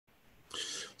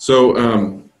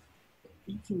So,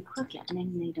 You can click it and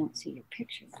then they don't see your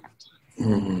picture that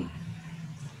time. mhm.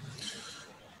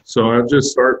 So I'll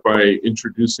just start by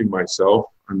introducing myself.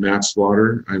 I'm Matt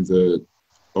Slaughter. I'm the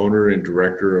owner and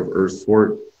director of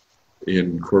EarthFort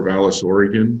in Corvallis,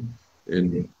 Oregon.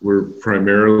 And we're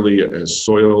primarily a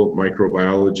soil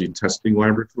microbiology testing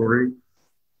laboratory.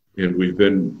 And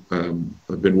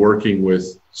I've been working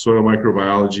with soil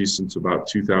microbiology since about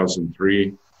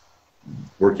 2003,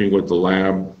 working with the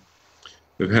lab.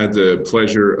 I've had the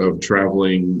pleasure of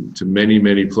traveling to many,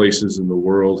 many places in the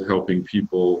world, helping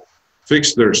people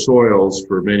fix their soils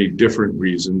for many different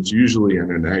reasons, usually in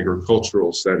an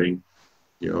agricultural setting.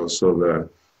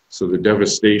 So the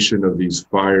devastation of these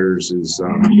fires is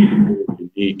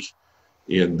unique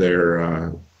in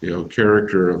their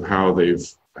character of how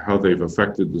they've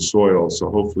affected the soil.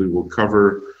 So hopefully we'll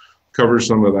cover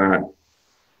some of that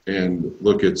and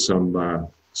look at some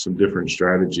different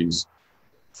strategies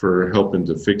for helping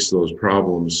to fix those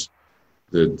problems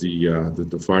that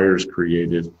the fires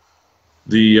created.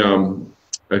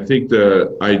 I think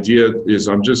the idea is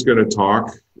I'm just going to talk.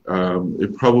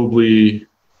 Hopefully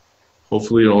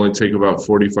it'll only take about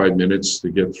 45 minutes to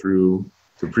get through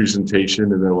the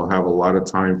presentation, and then we'll have a lot of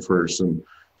time for some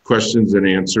questions and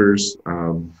answers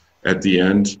at the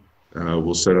end.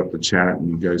 We'll set up the chat and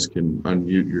you guys can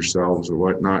unmute yourselves or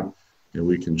whatnot, and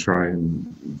we can try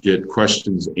and get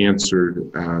questions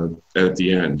answered at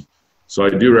the end. So I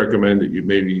do recommend that you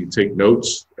maybe take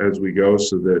notes as we go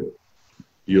so that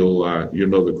you'll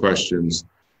know the questions.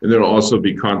 And there'll also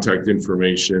be contact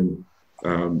information.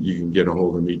 You can get a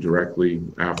hold of me directly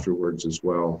afterwards as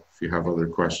well if you have other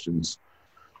questions.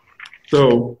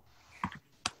 So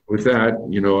with that,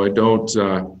 I don't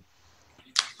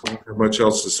have much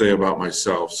else to say about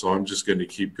myself, so I'm just going to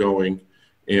keep going.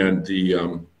 And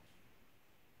the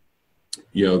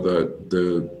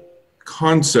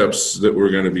concepts that we're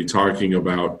going to be talking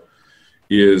about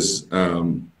is,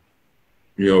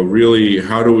 really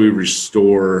how do we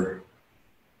restore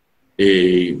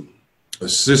a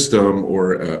system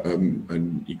or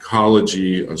an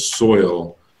ecology, a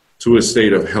soil, to a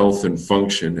state of health and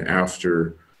function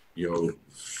after,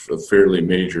 a fairly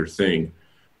major thing.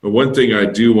 But one thing I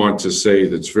do want to say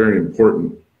that's very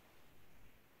important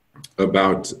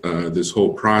about this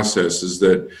whole process is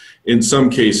that in some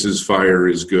cases fire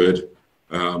is good.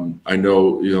 I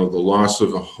know, the loss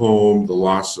of a home, the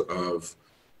loss of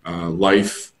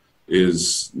life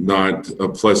is not a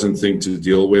pleasant thing to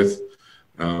deal with.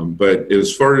 But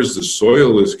as far as the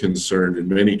soil is concerned, in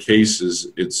many cases,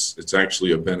 it's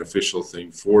actually a beneficial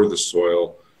thing for the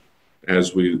soil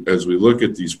as we look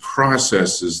at these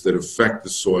processes that affect the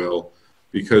soil,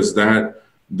 because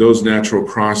those natural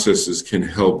processes can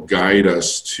help guide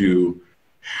us to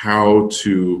how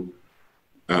to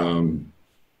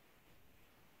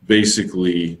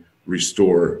basically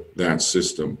restore that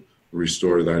system,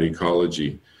 restore that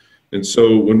ecology. And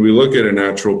so when we look at a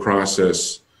natural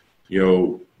process,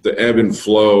 the ebb and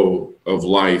flow of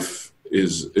life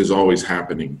is always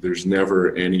happening. There's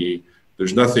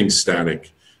nothing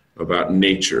static about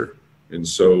nature. And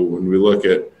so when we look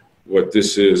at what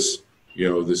this is,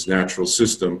 this natural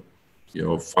system,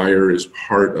 fire is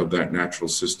part of that natural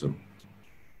system.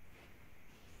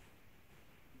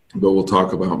 But we'll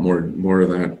talk about more of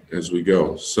that as we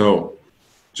go. So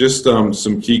just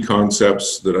some key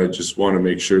concepts that I just want to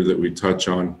make sure that we touch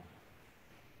on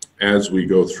as we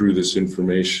go through this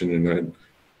information, and I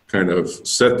kind of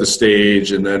set the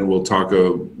stage, and then we'll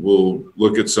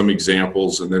look at some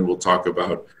examples, and then we'll talk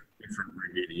about different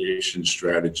remediation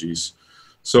strategies.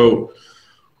 So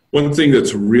one thing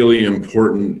that's really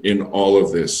important in all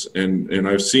of this, and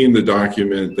I've seen the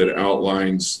document that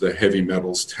outlines the heavy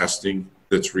metals testing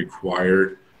that's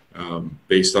required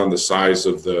based on the size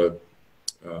of the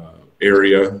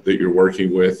area that you're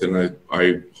working with, and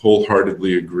I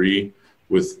wholeheartedly agree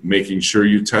with making sure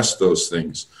you test those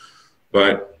things.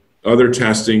 But other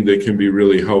testing that can be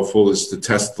really helpful is to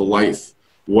test the life.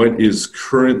 What is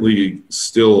currently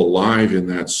still alive in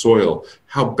that soil?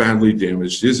 How badly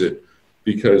damaged is it?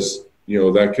 Because,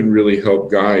 that can really help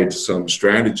guide some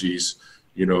strategies.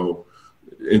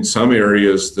 In some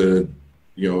areas, it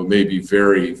may be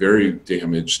very, very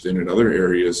damaged, and in other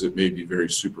areas, it may be very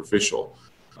superficial.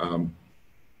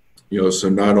 So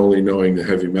not only knowing the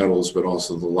heavy metals, but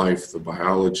also the life, the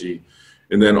biology,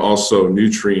 and then also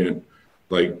nutrient,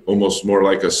 like almost more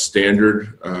like a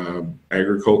standard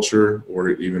agriculture or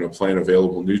even a plant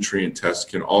available nutrient test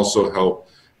can also help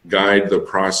guide the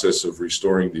process of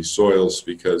restoring these soils,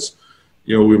 because,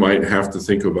 we might have to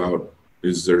think about,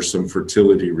 is there some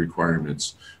fertility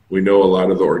requirements? We know a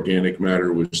lot of the organic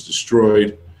matter was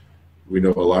destroyed. we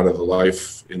know a lot of the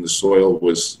life in the soil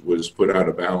was put out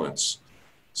of balance.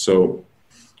 So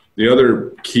the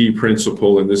other key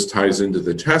principle, and this ties into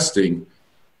the testing,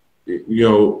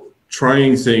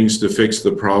 trying things to fix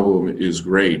the problem is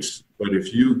great, but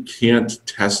if you can't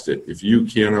test it, if you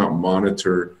cannot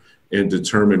monitor and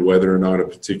determine whether or not a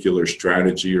particular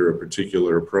strategy or a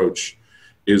particular approach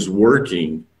is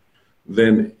working,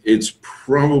 then it's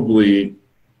probably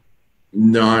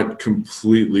not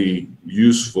completely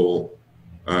useful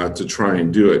to try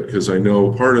and do it. Because I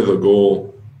know part of the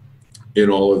goal in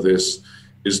all of this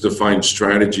is to find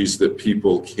strategies that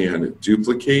people can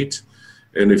duplicate.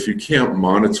 And if you can't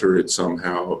monitor it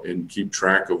somehow and keep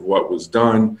track of what was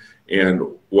done and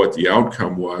what the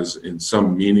outcome was in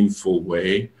some meaningful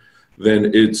way,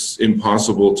 then it's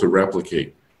impossible to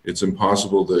replicate. It's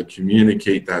impossible to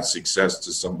communicate that success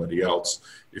to somebody else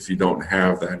if you don't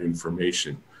have that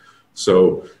information.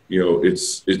 So,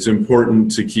 it's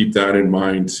important to keep that in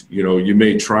mind. You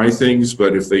may try things,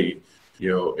 but if they,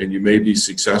 and you may be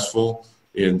successful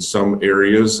in some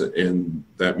areas, and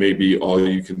that may be all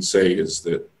you can say is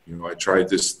that, I tried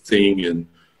this thing and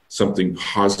something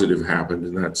positive happened,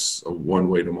 and that's one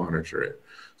way to monitor it.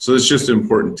 So it's just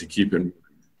important to keep in mind.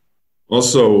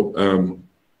 Also,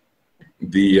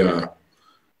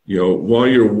 while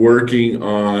you're working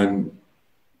on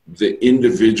the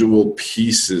individual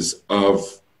pieces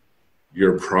of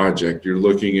your project, you're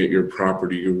looking at your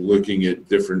property, you're looking at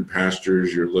different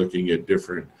pastures, you're looking at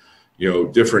different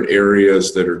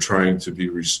areas that are trying to be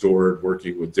restored,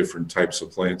 working with different types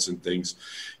of plants and things.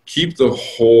 Keep the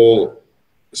whole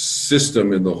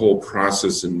system and the whole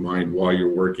process in mind while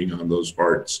you're working on those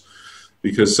parts.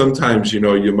 Because sometimes, you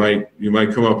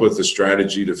might come up with a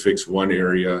strategy to fix one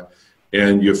area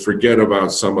and you forget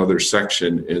about some other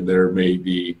section, and there may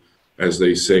be, as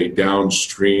they say,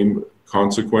 downstream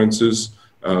consequences.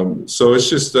 So it's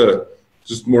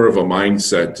just more of a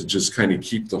mindset to just kind of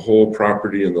keep the whole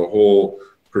property and the whole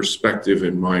perspective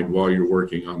in mind while you're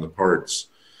working on the parts.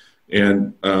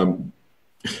 And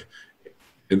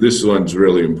this one's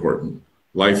really important.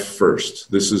 Life first.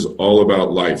 This is all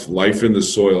about life in the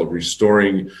soil,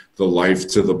 restoring the life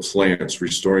to the plants,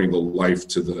 restoring the life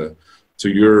to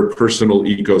your personal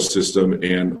ecosystem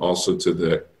and also to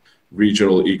the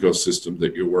regional ecosystem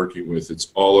that you're working with.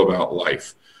 It's all about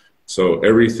life. So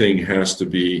everything has to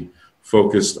be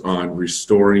focused on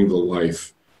restoring the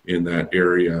life in that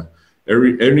area.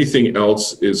 Anything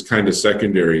else is kind of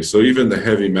secondary. So even the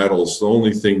heavy metals, the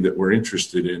only thing that we're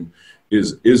interested in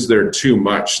is there too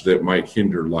much that might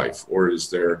hinder life? Or is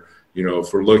there,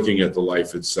 if we're looking at the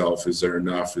life itself, is there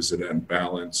enough? Is it in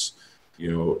balance?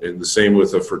 And the same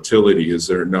with the fertility. Is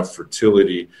there enough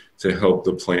fertility to help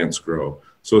the plants grow?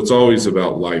 So it's always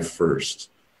about life first.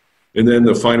 And then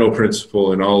the final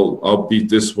principle, and I'll beat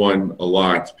this one a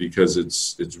lot because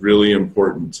it's really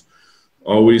important.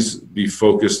 Always be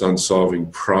focused on solving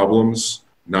problems,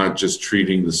 not just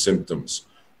treating the symptoms.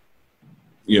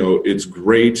 It's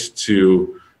great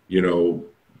to,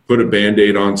 put a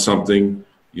Band-Aid on something.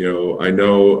 I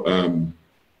know,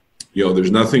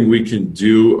 there's nothing we can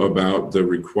do about the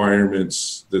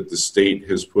requirements that the state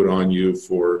has put on you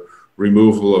for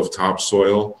removal of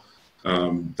topsoil.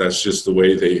 That's just the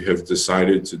way they have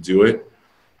decided to do it.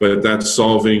 But that's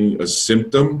solving a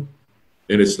symptom,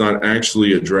 and it's not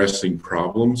actually addressing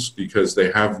problems because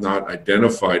they have not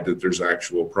identified that there's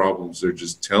actual problems. They're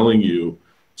just telling you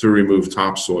to remove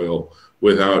topsoil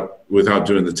without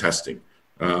doing the testing.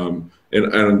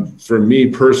 And for me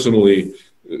personally,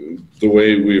 the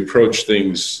way we approach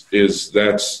things is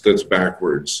that's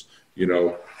backwards.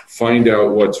 Find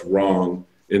out what's wrong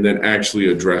and then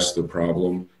actually address the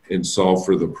problem and solve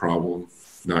for the problem,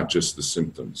 not just the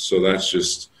symptoms. So that's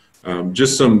just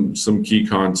some key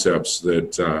concepts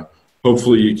that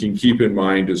hopefully you can keep in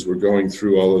mind as we're going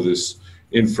through all of this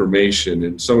information.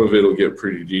 And some of it will get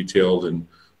pretty detailed, and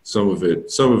some of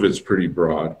it's pretty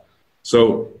broad.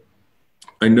 So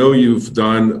I know you've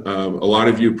done, a lot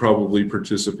of you probably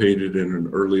participated in an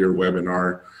earlier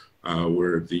webinar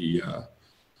where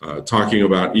talking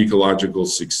about ecological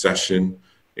succession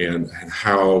and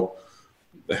how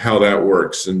that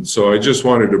works. And so I just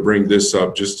wanted to bring this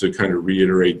up just to kind of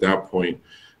reiterate that point,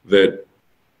 that,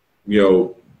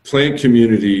 plant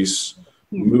communities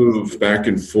move back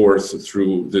and forth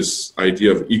through this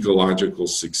idea of ecological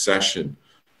succession.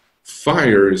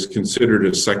 Fire is considered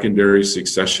a secondary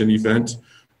succession event.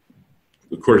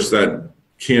 Of course, that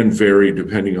can vary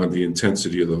depending on the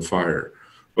intensity of the fire.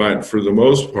 But for the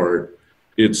most part,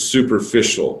 it's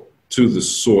superficial to the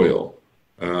soil.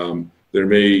 There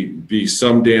may be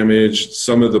some damage.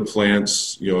 Some of the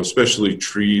plants, especially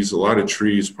trees, a lot of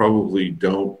trees probably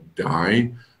don't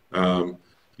die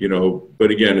You know,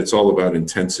 but again, it's all about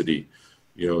intensity.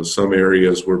 You know, some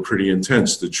areas were pretty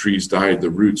intense. The trees died, the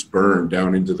roots burned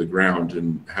down into the ground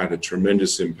and had a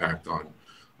tremendous impact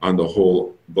on the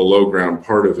whole below ground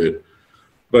part of it.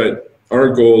 But our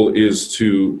goal is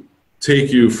to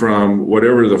take you from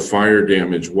whatever the fire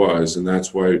damage was, and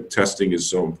that's why testing is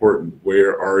so important.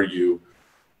 Where are you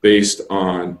based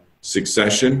on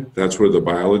succession? That's where the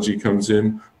biology comes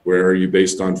in. Where are you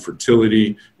based on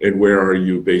fertility? And where are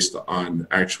you based on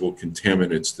actual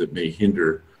contaminants that may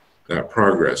hinder that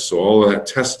progress? So all of that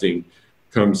testing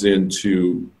comes in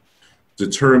to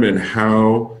determine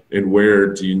how and where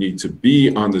do you need to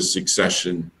be on the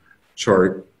succession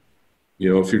chart.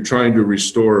 You know, if you're trying to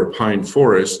restore a pine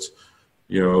forest,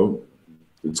 you know,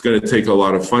 it's going to take a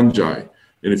lot of fungi.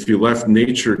 And if you left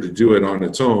nature to do it on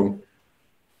its own,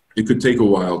 it could take a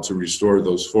while to restore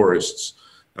those forests.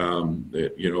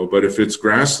 You know, but if it's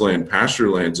grassland, pasture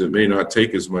lands, it may not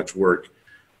take as much work.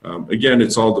 Again,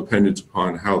 it's all dependent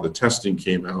upon how the testing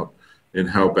came out and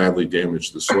how badly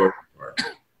damaged the soils are.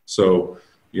 So,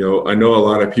 you know, I know a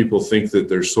lot of people think that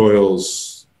their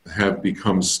soils have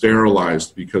become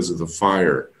sterilized because of the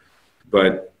fire,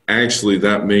 but actually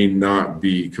that may not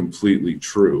be completely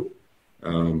true.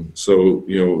 So,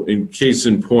 you know, in case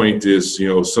in point is, you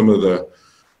know, some of the,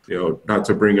 you know, not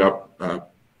to bring up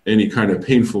any kind of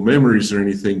painful memories or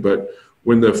anything, but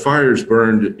when the fires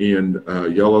burned in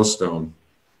Yellowstone,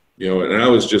 you know, and I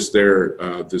was just there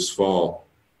this fall,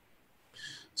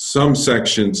 some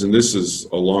sections, and this is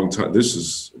a long time, this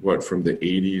is what, from the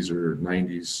 80s or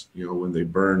 90s, you know, when they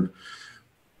burned,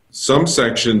 some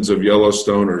sections of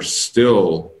Yellowstone are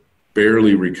still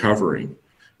barely recovering.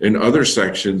 In other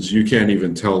sections, you can't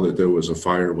even tell that there was a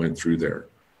fire went through there.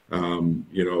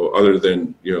 You know, other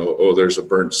than, you know, oh, there's a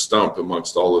burnt stump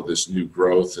amongst all of this new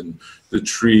growth, and the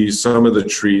trees, some of the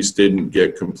trees didn't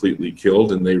get completely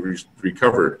killed and they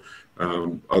recovered.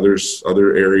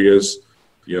 Other areas,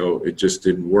 you know, it just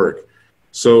didn't work.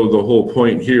 So the whole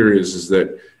point here is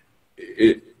that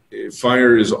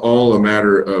fire is all a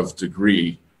matter of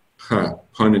degree,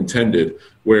 pun intended,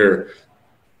 where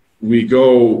we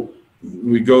go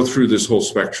through this whole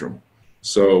spectrum.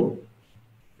 So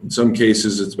in some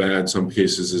cases it's bad, some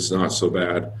cases it's not so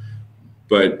bad,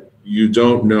 but you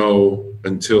don't know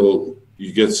until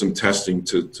you get some testing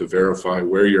to verify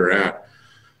where you're at.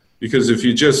 Because if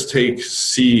you just take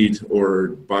seed or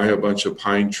buy a bunch of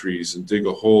pine trees and dig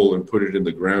a hole and put it in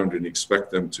the ground and expect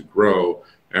them to grow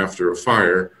after a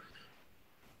fire,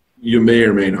 you may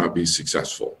or may not be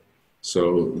successful.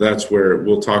 So that's where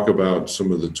we'll talk about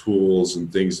some of the tools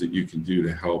and things that you can do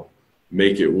to help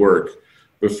make it work.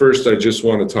 But first, I just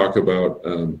want to talk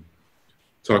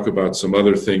about some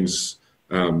other things,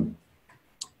 you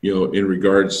know, in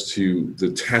regards to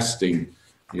the testing,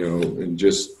 you know, and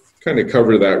just kind of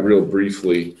cover that real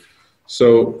briefly.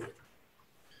 So,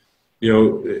 you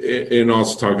know, and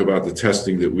also talk about the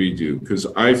testing that we do, because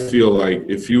I feel like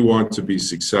if you want to be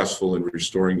successful in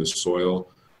restoring the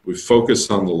soil, we focus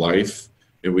on the life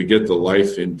and we get the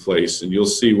life in place. And you'll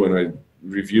see when I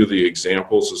review the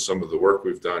examples of some of the work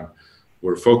we've done,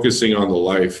 we're focusing on the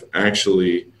life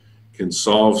actually can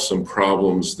solve some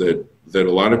problems that a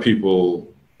lot of people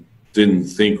didn't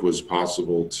think was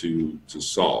possible to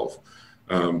solve.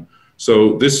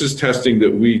 So this is testing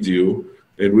that we do,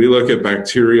 and we look at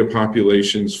bacteria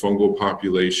populations, fungal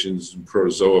populations, and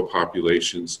protozoa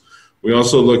populations. We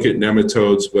also look at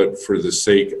nematodes, but for the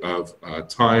sake of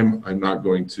time, I'm not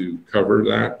going to cover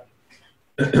that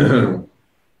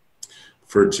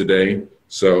for today.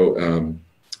 So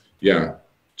yeah,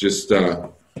 just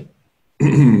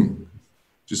going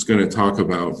to talk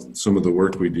about some of the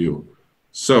work we do.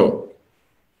 So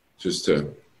just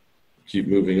to keep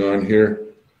moving on here,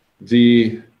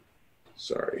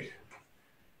 sorry,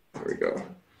 there we go.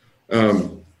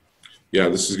 Yeah,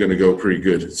 this is going to go pretty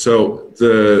good. So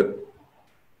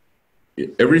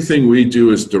everything we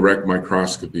do is direct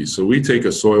microscopy. So we take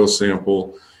a soil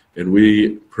sample and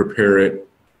we prepare it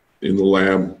in the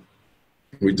lab,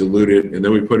 we dilute it, and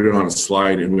then we put it on a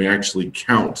slide and we actually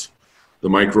count the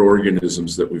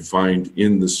microorganisms that we find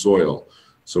in the soil.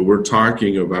 So we're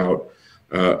talking about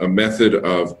a method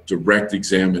of direct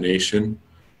examination.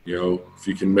 You know, if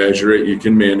you can measure it, you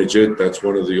can manage it. That's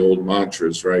one of the old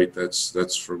mantras, right? That's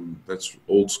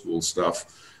old school stuff.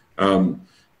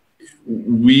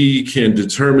 We can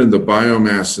determine the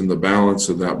biomass and the balance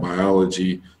of that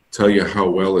biology, tell you how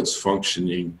well it's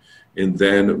functioning, and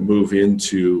then move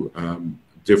into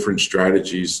different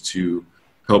strategies to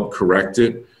help correct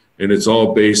it. And it's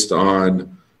all based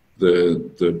on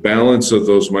the balance of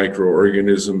those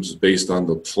microorganisms, based on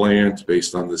the plant,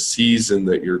 based on the season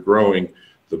that you're growing,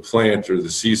 the plant or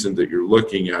the season that you're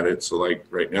looking at it. So like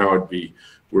right now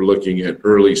we're looking at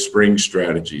early spring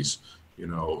strategies,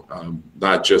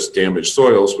 not just damaged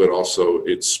soils, but also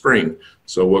it's spring.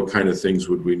 So what kind of things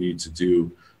would we need to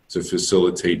do to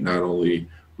facilitate not only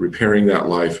repairing that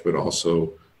life, but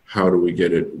also how do we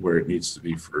get it where it needs to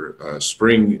be for a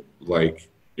spring-like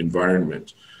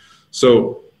environment.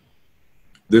 So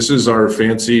this is our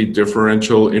fancy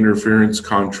differential interference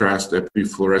contrast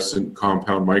epifluorescent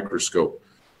compound microscope.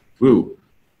 Woo,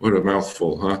 what a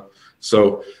mouthful, huh?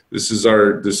 So this is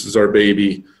our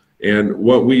baby, and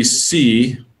what we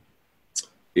see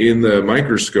in the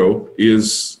microscope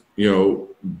is the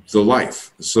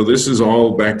life. So this is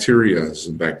all bacteria. It's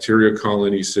a bacteria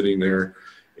colony sitting there,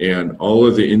 and all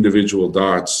of the individual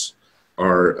dots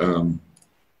are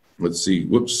let's see,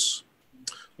 whoops.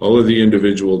 All of the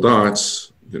individual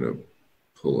dots, I'm going to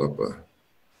pull up a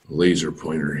laser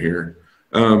pointer here.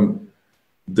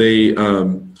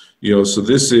 So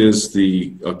this is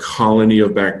a colony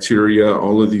of bacteria.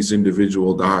 All of these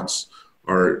individual dots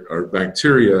are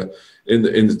bacteria. And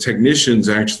the technicians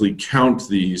actually count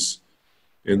these.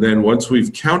 And then once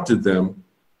we've counted them,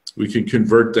 we can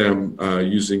convert them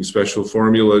using special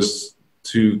formulas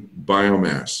to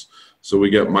biomass. So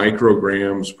we get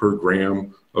micrograms per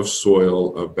gram of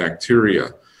soil of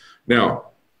bacteria. Now,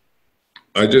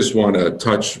 I just want to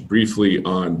touch briefly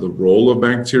on the role of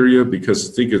bacteria, because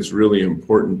I think it's really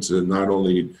important to not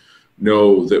only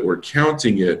know that we're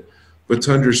counting it, but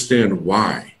to understand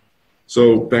why.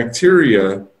 So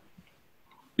bacteria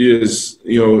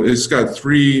it's got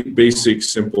three basic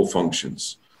simple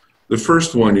functions. The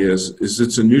first one is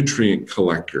it's a nutrient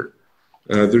collector.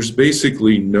 There's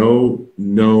basically no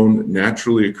known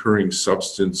naturally occurring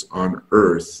substance on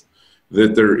Earth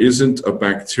that there isn't a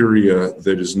bacteria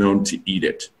that is known to eat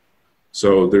it.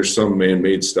 So there's some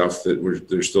man-made stuff that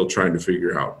they're still trying to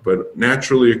figure out. But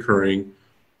naturally occurring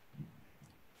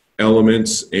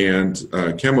elements and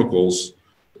chemicals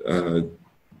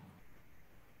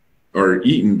are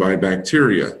eaten by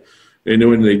bacteria. And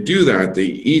when they do that, they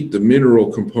eat the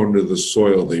mineral component of the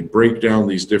soil. They break down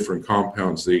these different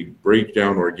compounds. They break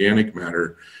down organic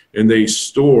matter, and they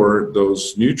store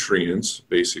those nutrients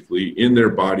basically in their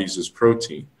bodies as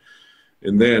protein.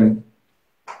 And then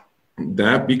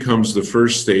that becomes the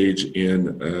first stage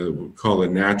in what we call a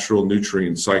natural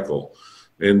nutrient cycle.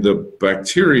 And the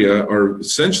bacteria are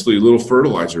essentially little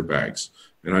fertilizer bags.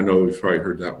 And I know we've probably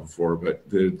heard that before, but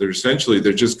they're essentially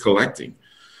just collecting.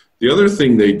 The other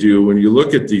thing they do, when you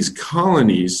look at these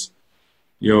colonies,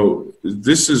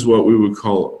 this is what we would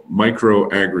call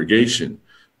microaggregation.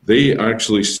 They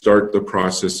actually start the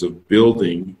process of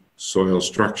building soil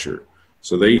structure.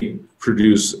 So they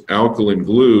produce alkaline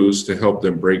glues to help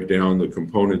them break down the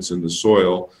components in the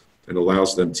soil and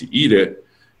allows them to eat it.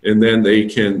 And then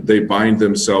they bind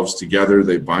themselves together.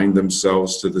 They bind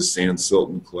themselves to the sand, silt,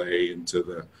 and clay, into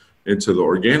the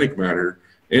organic matter,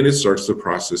 and it starts the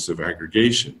process of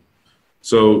aggregation.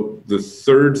 So the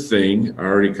third thing, I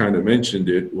already kind of mentioned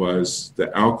it, was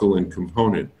the alkaline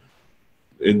component.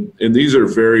 And these are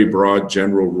very broad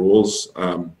general rules.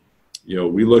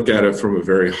 We look at it from a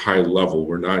very high level.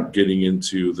 We're not getting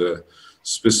into the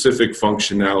specific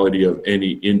functionality of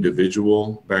any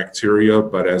individual bacteria,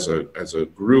 but as a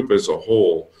group, as a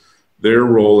whole, their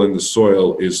role in the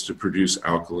soil is to produce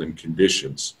alkaline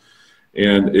conditions.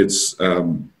 And it's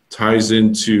ties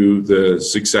into the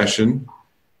succession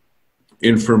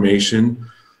information.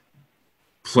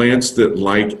 Plants that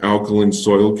like alkaline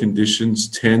soil conditions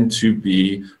tend to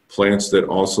be plants that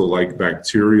also like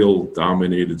bacterial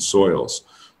dominated soils.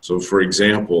 So for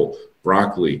example,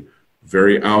 broccoli,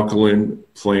 very alkaline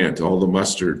plant, all the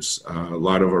mustards, a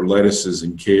lot of our lettuces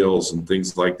and kales and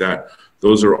things like that.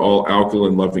 Those are all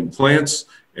alkaline loving plants,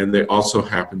 and they also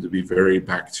happen to be very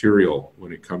bacterial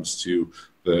when it comes to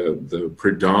the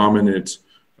predominant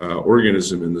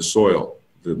organism in the soil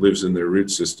that lives in their root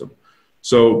system.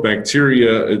 So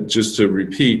bacteria, just to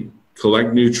repeat,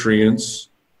 collect nutrients,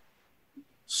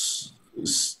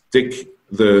 stick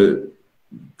the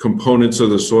components of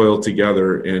the soil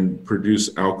together and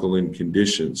produce alkaline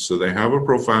conditions. So they have a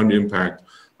profound impact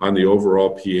on the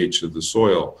overall pH of the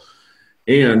soil.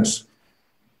 And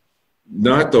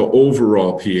not the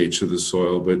overall pH of the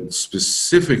soil, but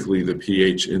specifically the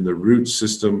pH in the root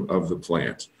system of the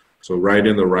plant. So right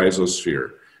in the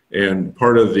rhizosphere. And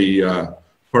part of the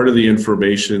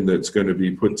information that's going to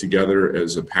be put together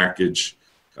as a package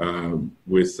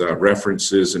with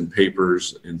references and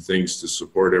papers and things to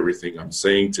support everything I'm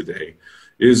saying today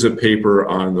is a paper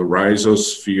on the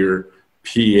rhizosphere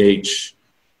pH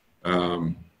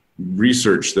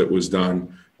research that was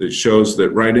done that shows that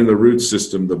right in the root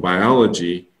system, the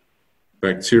biology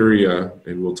bacteria,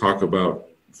 and we'll talk about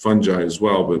fungi as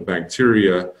well, but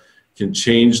bacteria can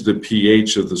change the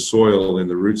pH of the soil in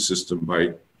the root system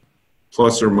by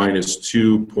plus or minus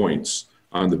 2 points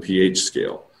on the pH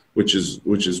scale, which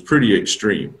is pretty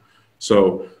extreme.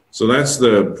 So that's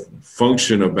the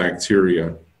function of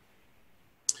bacteria.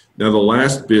 Now, the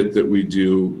last bit that we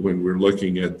do when we're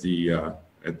looking at the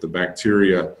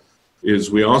bacteria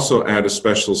is we also add a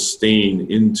special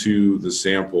stain into the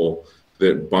sample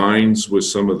that binds with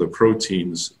some of the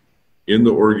proteins in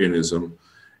the organism,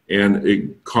 and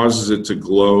it causes it to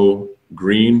glow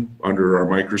green under our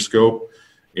microscope.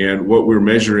 And what we're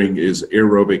measuring is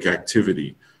aerobic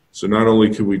activity. So not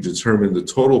only can we determine the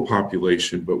total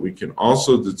population, but we can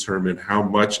also determine how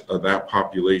much of that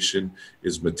population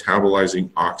is metabolizing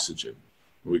oxygen.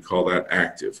 We call that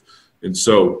active. And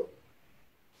so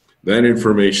that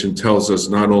information tells us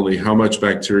not only how much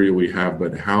bacteria we have,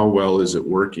 but how well is it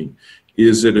working?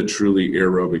 Is it a truly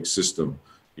aerobic system?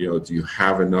 You know, do you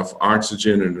have enough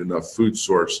oxygen and enough food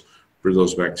source for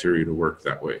those bacteria to work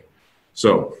that way?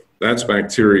 So that's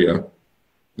bacteria.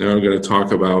 Now I'm going to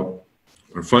talk about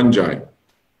our fungi.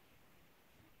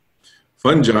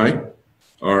 Fungi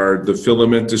are the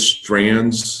filamentous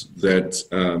strands that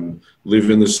live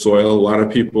in the soil. A lot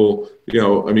of people,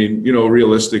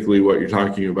 realistically what you're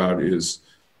talking about is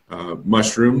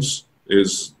mushrooms.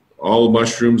 All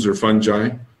mushrooms are fungi,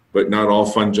 but not all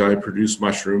fungi produce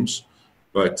mushrooms.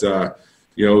 But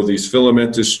these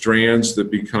filamentous strands that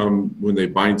become, when they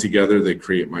bind together, they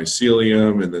create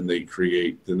mycelium, and then they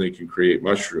can create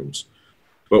mushrooms.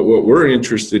 But what we're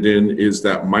interested in is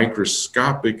that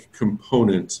microscopic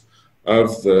component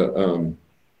of the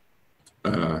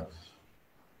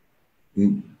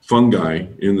fungi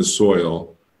in the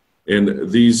soil. And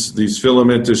these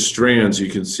filamentous strands, you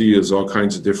can see, is all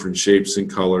kinds of different shapes and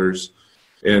colors.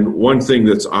 And one thing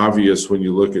that's obvious when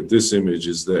you look at this image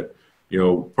is that,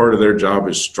 part of their job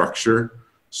is structure.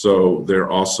 So they're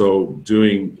also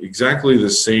doing exactly the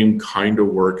same kind of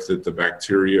work that the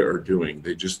bacteria are doing.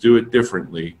 They just do it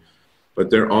differently, but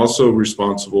they're also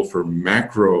responsible for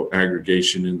macro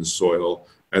aggregation in the soil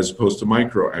as opposed to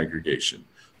micro aggregation.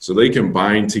 So they can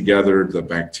bind together the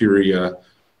bacteria,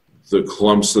 the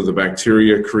clumps of the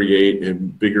bacteria create in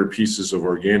bigger pieces of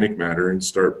organic matter and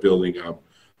start building up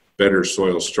better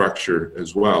soil structure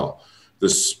as well. The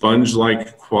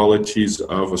sponge-like qualities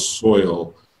of a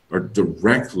soil are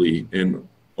directly and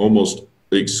almost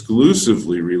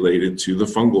exclusively related to the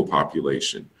fungal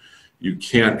population. You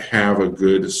can't have a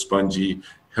good, spongy,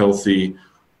 healthy,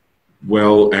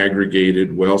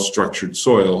 well-aggregated, well-structured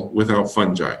soil without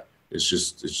fungi. It's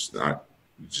just not,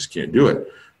 you just can't do it.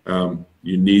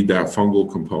 You need that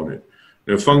fungal component.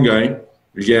 Now, fungi,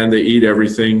 again, they eat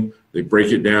everything. They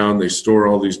break it down. They store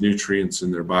all these nutrients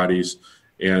in their bodies.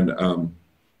 And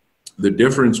the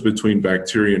difference between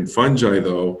bacteria and fungi,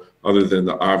 though, other than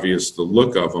the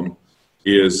look of them,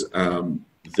 is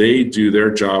they do their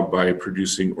job by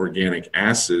producing organic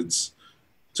acids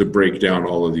to break down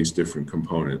all of these different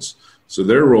components. So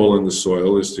their role in the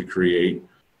soil is to create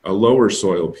a lower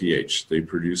soil pH. They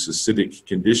produce acidic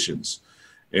conditions.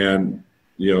 And,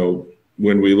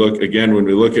 when we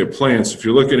look at plants, if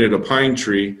you're looking at a pine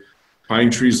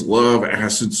trees love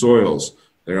acid soils.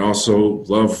 They also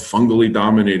love fungally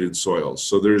dominated soils.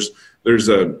 So there's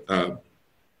a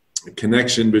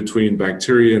connection between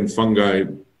bacteria and fungi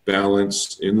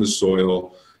balance in the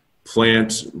soil,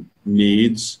 plant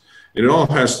needs, and it all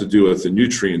has to do with the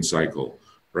nutrient cycle,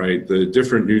 right? The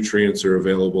different nutrients are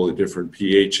available at different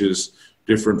pHs,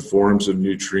 different forms of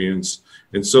nutrients.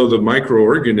 And so the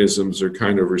microorganisms are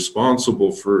kind of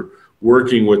responsible for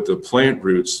working with the plant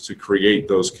roots to create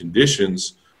those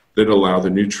conditions that allow the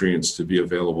nutrients to be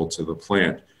available to the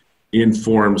plant in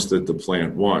forms that the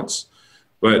plant wants.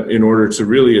 But in order to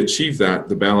really achieve that,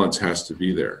 the balance has to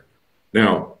be there.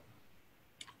 Now,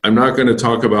 I'm not going to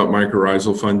talk about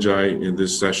mycorrhizal fungi in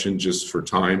this session just for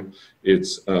time.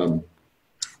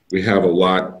 We have a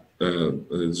lot,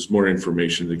 there's more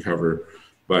information to cover,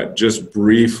 but just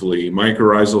briefly,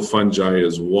 mycorrhizal fungi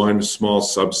is one small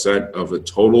subset of a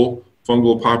total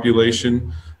fungal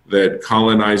population that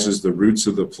colonizes the roots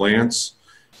of the plants.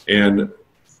 And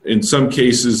in some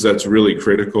cases, that's really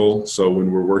critical. So when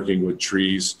we're working with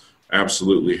trees,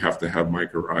 absolutely have to have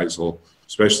mycorrhizal,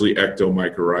 especially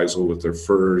ectomycorrhizal with their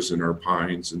firs and our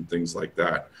pines and things like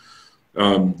that.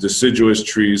 Deciduous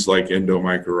trees like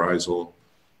endomycorrhizal.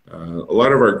 A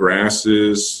lot of our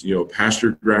grasses,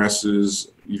 pasture grasses,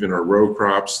 even our row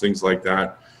crops, things like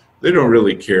that, they don't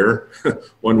really care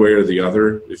one way or the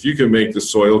other. If you can make the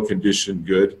soil condition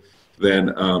good,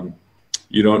 then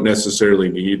you don't necessarily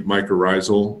need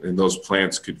mycorrhizal, and those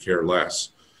plants could care less.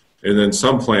 And then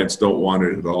some plants don't want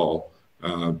it at all.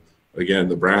 Again,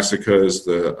 the brassicas,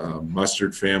 the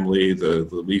mustard family, the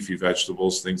leafy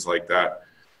vegetables, things like that,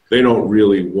 they don't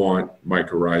really want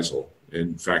mycorrhizal.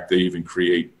 In fact, they even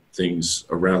create things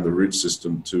around the root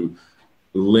system to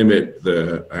limit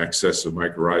the access of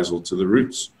mycorrhizal to the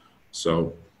roots.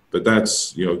 So, but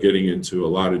that's, you know, getting into a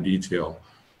lot of detail.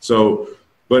 So,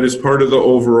 but as part of the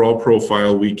overall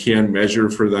profile, we can measure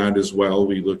for that as well.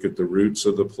 We look at the roots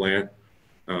of the plant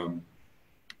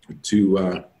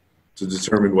to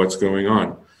determine what's going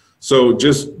on. So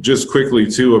just quickly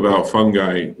too about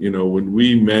fungi, you know, when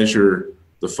we measure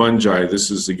the fungi, this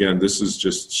is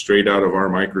just straight out of our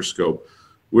microscope.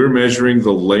 We're measuring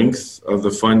the length of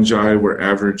the fungi, we're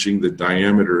averaging the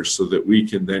diameter so that we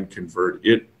can then convert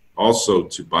it also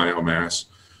to biomass,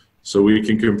 so we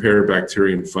can compare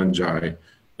bacteria and fungi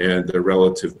and the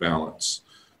relative balance.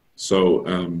 So,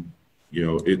 you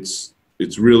know, it's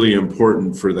really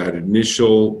important for that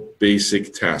initial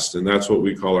basic test, and that's what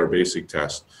we call our basic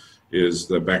test, is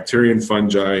the bacteria and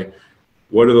fungi.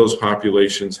 What are those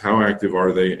populations? How active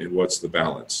are they? And what's the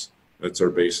balance? That's our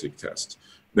basic test.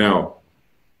 Now,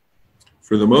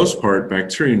 for the most part,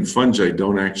 bacteria and fungi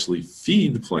don't actually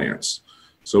feed plants.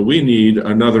 So we need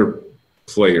another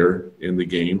player in the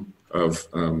game of,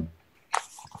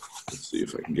 let's see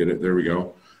if I can get it. There we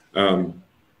go.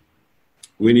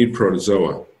 We need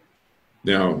protozoa.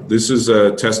 Now, this is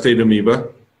a testate amoeba.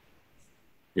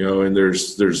 You know, and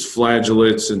there's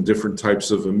flagellates and different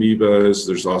types of amoebas.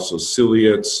 There's also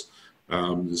ciliates.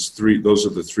 Those are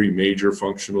the three major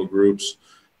functional groups.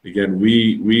 Again,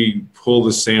 we pull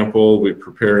the sample, we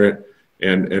prepare it,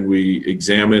 and we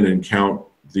examine and count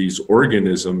these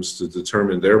organisms to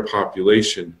determine their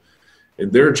population.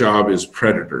 And their job is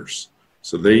predators.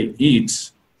 So they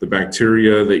eat the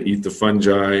bacteria, they eat the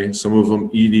fungi. Some of them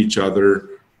eat each other.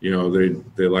 You know,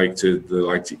 they like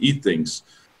to eat things.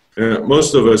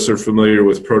 Most of us are familiar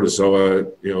with protozoa.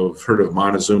 You know, have heard of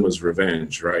Montezuma's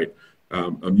Revenge, right?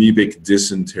 Amoebic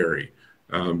dysentery.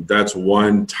 That's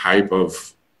one type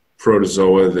of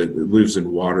protozoa that lives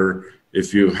in water.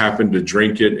 If you happen to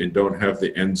drink it and don't have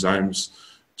the enzymes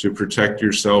to protect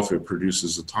yourself, it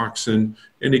produces a toxin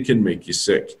and it can make you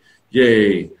sick.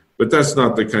 Yay! But that's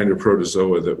not the kind of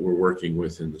protozoa that we're working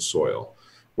with in the soil.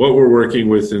 What we're working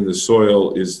with in the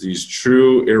soil is these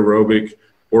true aerobic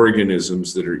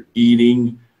organisms that are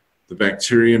eating the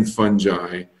bacteria and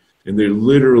fungi, and they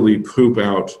literally poop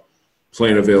out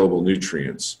plant available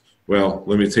nutrients. Well,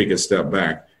 let me take a step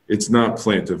back. It's not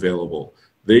plant available.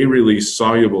 They release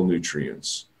soluble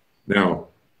nutrients. Now,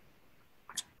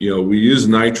 you know, we use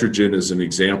nitrogen as an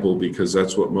example because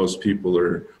that's what most people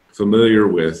are familiar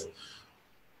with.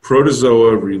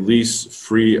 Protozoa release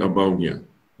free ammonia.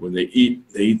 When they eat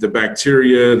the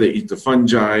bacteria, they eat the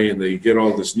fungi, and they get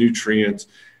all this nutrient.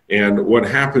 And what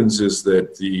happens is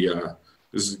that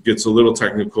this gets a little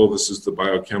technical. This is the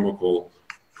biochemical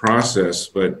process,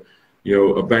 but you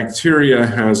know, a bacteria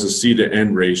has a C to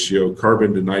N ratio,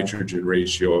 carbon to nitrogen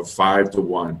ratio of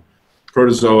 5:1.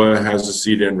 Protozoa has a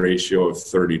C to N ratio of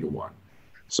 30:1.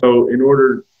 So in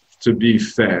order to be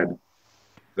fed,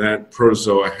 that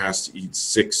protozoa has to eat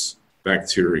 6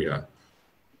 bacteria.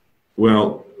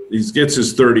 Well, he gets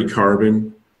his 30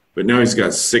 carbon, but now he's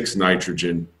got 6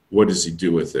 nitrogen. What does he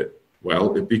do with it?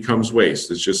 Well, it becomes waste.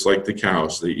 It's just like the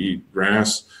cows. They eat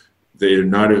grass. They're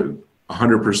not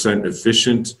 100%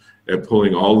 efficient at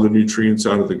pulling all the nutrients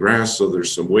out of the grass, so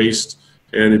there's some waste,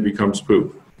 and it becomes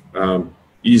poop.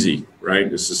 Easy,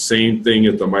 right? It's the same thing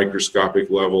at the microscopic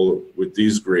level with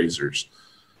these grazers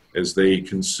as they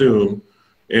consume.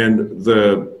 And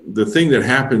the thing that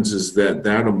happens is that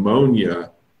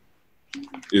ammonia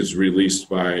is released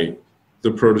by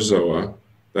the protozoa.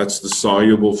 That's the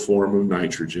soluble form of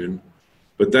nitrogen.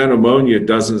 But that ammonia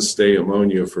doesn't stay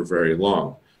ammonia for very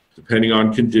long. Depending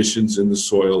on conditions in the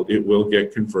soil, it will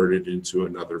get converted into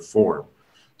another form.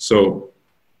 So,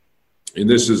 and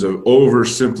this is an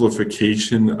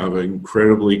oversimplification of an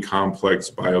incredibly complex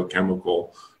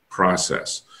biochemical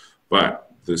process.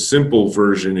 But the simple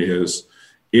version is,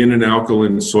 in an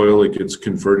alkaline soil, it gets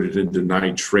converted into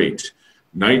nitrate.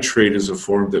 Nitrate is a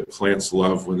form that plants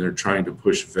love when they're trying to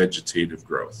push vegetative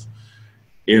growth.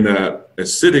 In an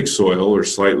acidic soil or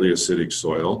slightly acidic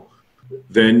soil,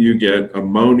 then you get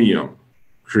ammonium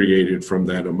created from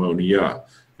that ammonia.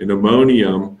 And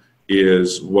ammonium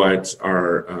is what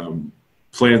our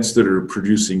plants that are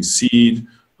producing seed,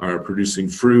 are producing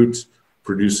fruit,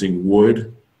 producing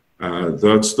wood.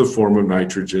 That's the form of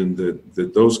nitrogen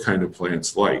that those kind of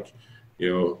plants like.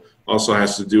 You know, also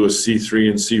has to do with C3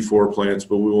 and C4 plants,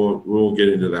 but we won't get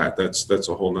into that. That's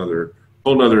a whole nother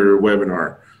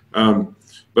webinar.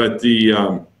 But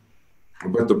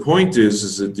But the point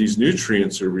is that these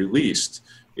nutrients are released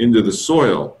into the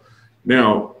soil.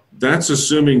 Now, that's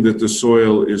assuming that the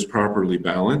soil is properly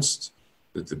balanced,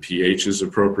 that the pH is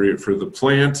appropriate for the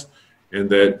plant, and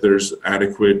that there's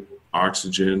adequate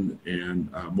oxygen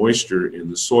and moisture in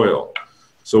the soil.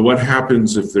 So what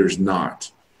happens if there's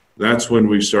not? That's when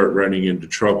we start running into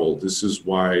trouble. This is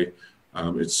why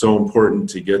it's so important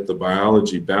to get the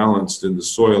biology balanced in the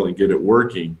soil and get it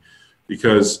working,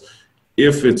 because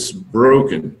if it's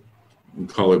broken, we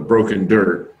call it broken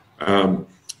dirt,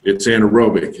 it's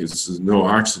anaerobic, it's no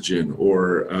oxygen,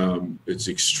 or it's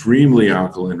extremely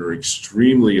alkaline or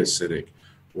extremely acidic,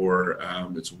 or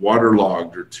it's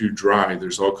waterlogged or too dry.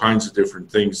 There's all kinds of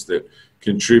different things that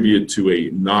contribute to a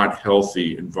not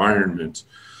healthy environment.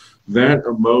 That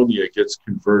ammonia gets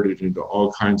converted into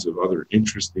all kinds of other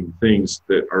interesting things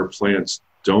that our plants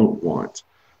don't want.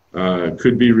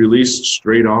 Could be released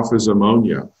straight off as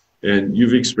ammonia. And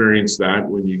you've experienced that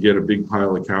when you get a big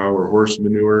pile of cow or horse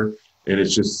manure and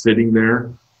it's just sitting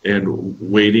there and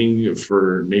waiting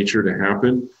for nature to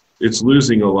happen. It's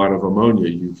losing a lot of ammonia.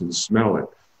 You can smell it.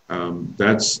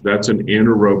 That's an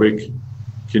anaerobic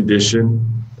condition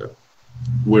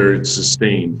where it's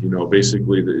sustained. You know,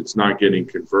 basically it's not getting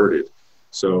converted.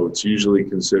 So it's usually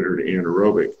considered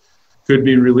anaerobic. Could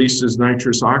be released as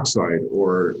nitrous oxide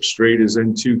or straight as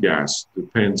N2 gas.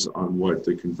 Depends on what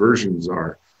the conversions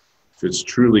are. If it's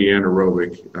truly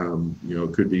anaerobic, you know,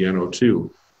 it could be NO2.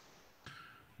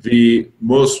 The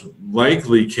most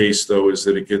likely case, though, is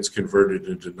that it gets converted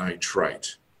into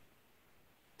nitrite.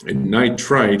 And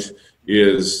nitrite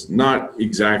is not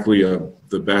exactly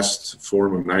the best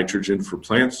form of nitrogen for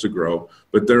plants to grow,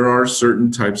 but there are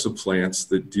certain types of plants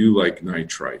that do like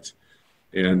nitrite.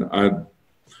 And I'll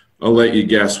let you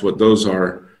guess what those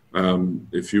are.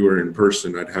 If you were in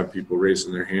person, I'd have people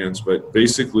raising their hands. But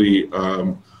basically,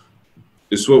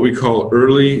 it's what we call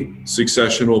early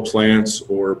successional plants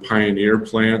or pioneer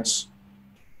plants.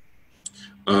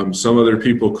 Some other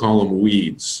people call them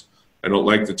weeds. I don't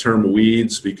like the term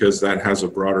weeds because that has a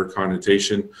broader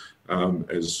connotation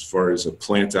as far as a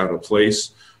plant out of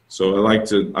place. So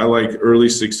I like early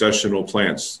successional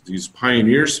plants. These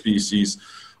pioneer species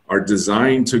are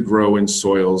designed to grow in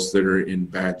soils that are in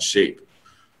bad shape.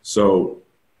 So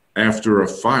after a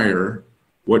fire,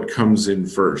 what comes in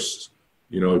first?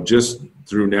 You know, just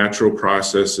through natural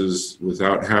processes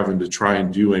without having to try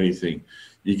and do anything,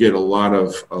 you get a lot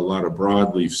of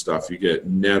broadleaf stuff. You get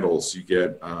nettles, you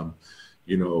get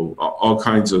you know, all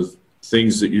kinds of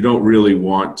things that you don't really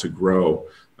want to grow,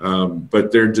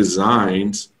 but they're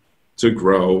designed to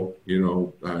grow.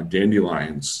 You know,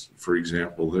 dandelions, for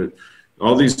example.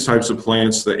 All these types of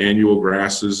plants, the annual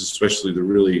grasses, especially the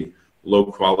really low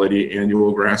quality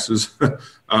annual grasses,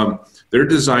 they're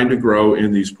designed to grow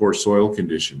in these poor soil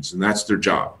conditions, and that's their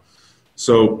job.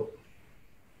 So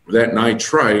that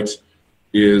nitrite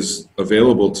is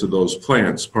available to those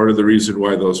plants. Part of the reason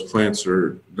why those plants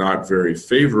are not very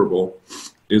favorable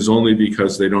is only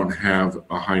because they don't have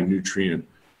a high nutrient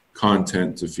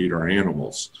content to feed our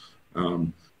animals.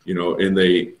 You know, and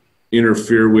they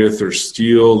interfere with or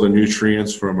steal the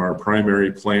nutrients from our primary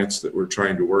plants that we're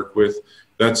trying to work with.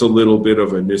 That's a little bit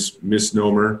of a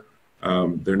misnomer.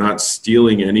 They're not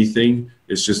stealing anything.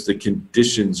 It's just the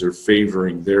conditions are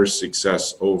favoring their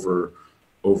success over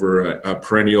a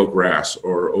perennial grass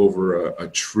or over a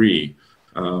tree.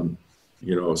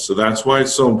 You know, so that's why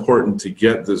it's so important to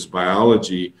get this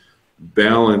biology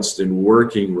balanced and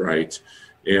working right.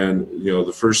 And, you know,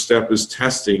 the first step is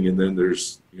testing, and then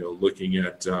there's, you know, looking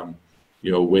at,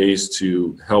 you know, ways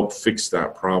to help fix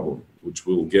that problem, which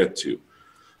we'll get to.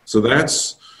 So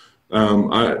that's,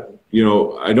 you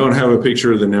know, I don't have a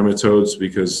picture of the nematodes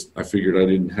because I figured I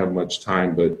didn't have much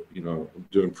time, but, you know, I'm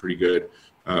doing pretty good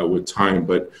with time.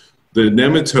 But the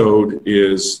nematode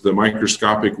is the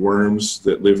microscopic worms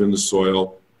that live in the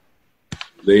soil.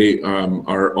 They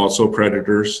are also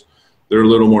predators. They're a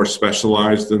little more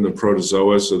specialized than the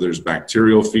protozoa. So there's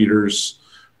bacterial feeders,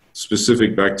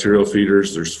 specific bacterial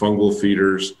feeders. There's fungal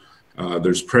feeders.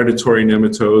 There's predatory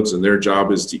nematodes, and their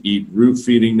job is to eat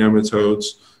root-feeding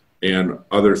nematodes and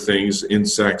other things,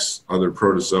 insects, other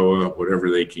protozoa,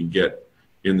 whatever they can get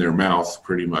in their mouth,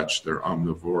 pretty much. They're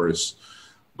omnivorous.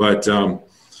 But,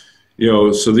 you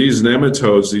know, so these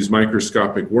nematodes, these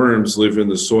microscopic worms, live in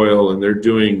the soil, and they're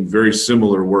doing very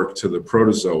similar work to the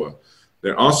protozoa.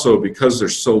 They're also, because they're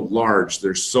so large,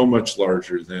 they're so much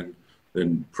larger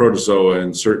than protozoa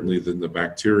and certainly than the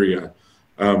bacteria.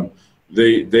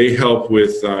 They help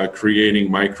with creating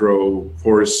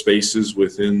microporous spaces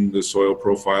within the soil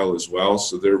profile as well.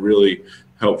 So they're really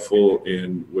helpful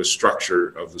with structure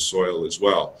of the soil as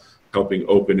well. helping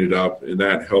open it up, and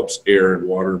that helps air and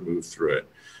water move through it.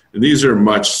 And these are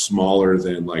much smaller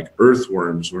than like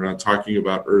earthworms. We're not talking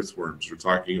about earthworms. We're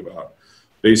talking about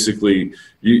basically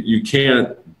you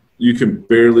can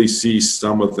barely see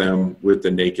some of them with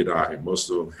the naked eye. Most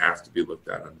of them have to be looked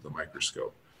at under the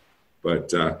microscope.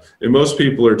 But and most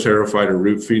people are terrified of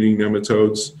root feeding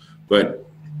nematodes, but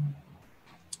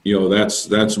you know,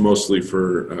 that's mostly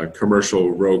for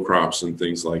commercial row crops and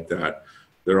things like that.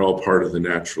 They're all part of the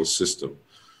natural system.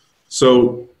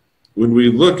 So when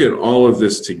we look at all of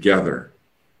this together,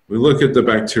 we look at the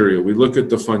bacteria, we look at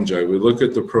the fungi, we look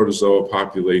at the protozoa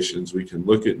populations, we can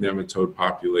look at nematode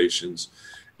populations,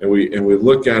 and we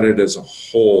look at it as a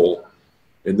whole,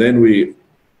 and then we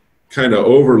kind of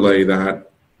overlay that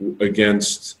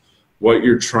against what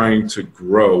you're trying to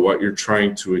grow, what you're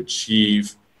trying to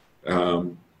achieve.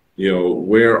 You know,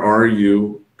 where are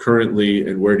you currently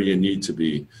and where do you need to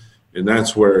be? And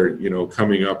that's where, you know,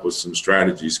 coming up with some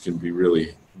strategies can be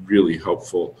really, really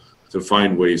helpful to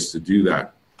find ways to do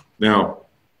that. Now,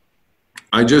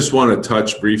 I just want to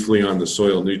touch briefly on the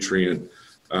soil nutrient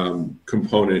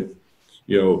component.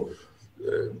 You know,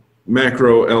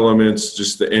 macro elements,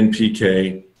 just the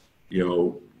NPK, you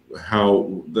know,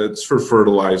 how that's for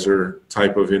fertilizer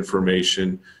type of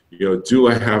information. You know, do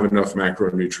I have enough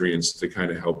macronutrients to kind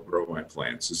of help grow my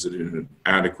plants? Is it at an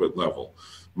adequate level?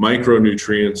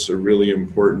 Micronutrients are really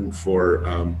important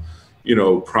for, you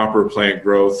know, proper plant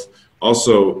growth.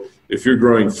 Also, if you're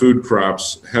growing food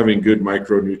crops, having good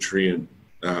micronutrient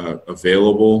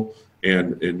available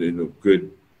and in a good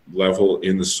level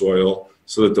in the soil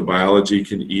so that the biology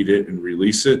can eat it and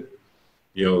release it,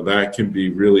 you know, that can be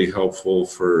really helpful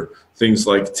for things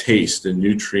like taste and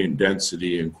nutrient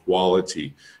density and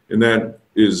quality. And that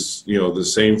is, you know, the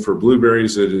same for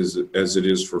blueberries as it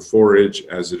is for forage,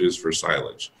 as it is for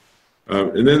silage.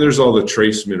 And then there's all the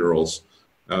trace minerals.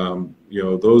 You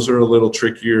know, those are a little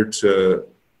trickier to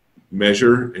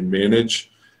measure and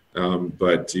manage,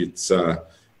 but it's,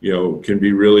 you know, can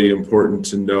be really important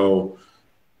to know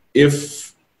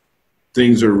if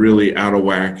things are really out of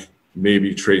whack,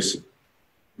 maybe trace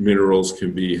minerals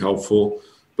can be helpful.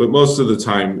 But most of the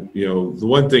time, you know, the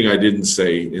one thing I didn't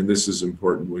say, and this is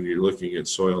important when you're looking at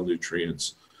soil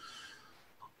nutrients,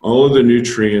 all of the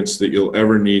nutrients that you'll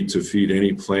ever need to feed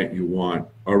any plant you want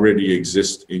already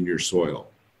exist in your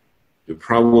soil. The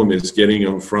problem is getting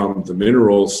them from the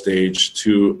mineral stage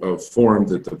to a form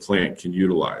that the plant can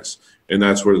utilize. And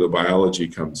that's where the biology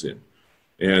comes in.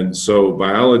 And so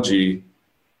biology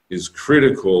is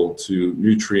critical to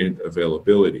nutrient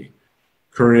availability.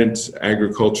 Current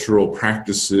agricultural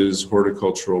practices,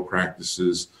 horticultural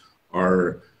practices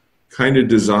are kind of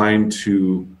designed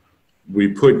to, we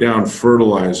put down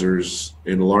fertilizers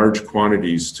in large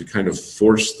quantities to kind of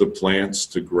force the plants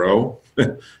to grow.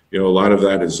 You know, a lot of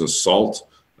that is a salt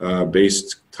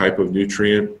based type of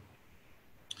nutrient,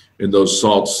 and those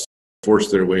salts force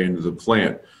their way into the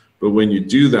plant. But when you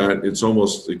do that, it's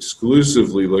almost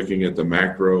exclusively looking at the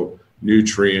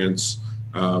macronutrients,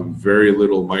 very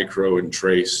little micro and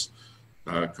trace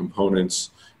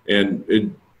components, and it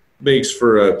makes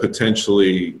for a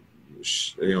potentially,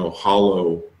 you know,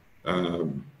 hollow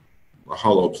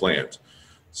plant.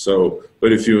 So,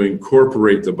 but if you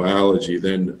incorporate the biology,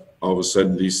 then all of a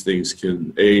sudden these things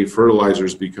can,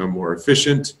 fertilizers become more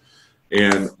efficient,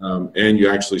 and you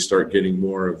actually start getting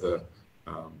more of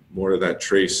that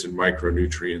trace and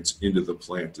micronutrients into the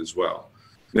plant as well.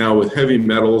 Now with heavy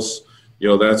metals, you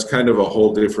know, that's kind of a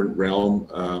whole different realm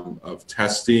of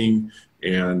testing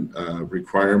and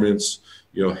requirements.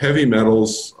 You know, heavy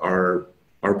metals are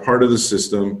part of the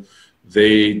system.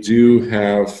 They do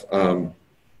have,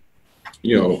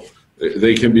 you know,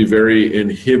 they can be very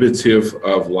inhibitive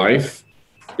of life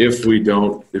if we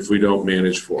don't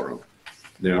manage for them.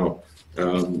 Now,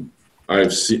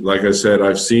 I've seen, like I said,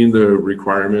 I've seen the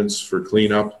requirements for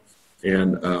cleanup,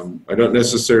 and I don't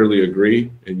necessarily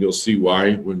agree, and you'll see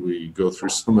why when we go through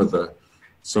some of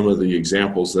the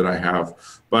examples that I have.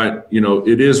 But you know,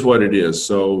 it is what it is.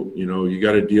 So you know, you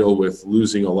got to deal with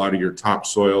losing a lot of your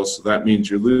topsoil. So that means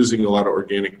you're losing a lot of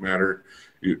organic matter,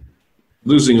 you're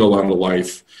losing a lot of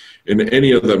life, and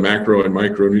any of the macro and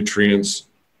micronutrients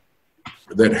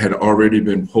that had already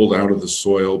been pulled out of the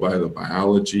soil by the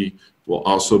biology will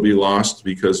also be lost,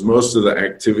 because most of the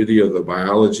activity of the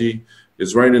biology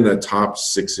is right in the top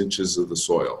 6 inches of the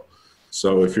soil.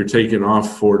 So if you're taking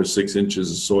off 4 to 6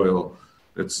 inches of soil,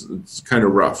 it's kind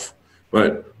of rough.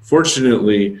 But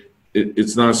fortunately,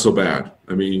 it's not so bad.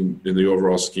 I mean, in the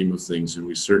overall scheme of things, and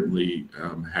we certainly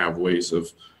have ways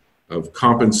of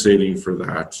compensating for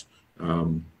that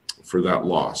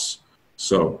loss.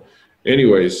 So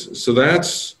anyways, so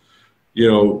that's, you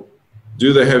know,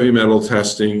 do the heavy metal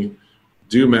testing,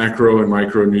 do macro and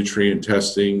micronutrient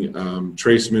testing.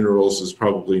 Trace minerals is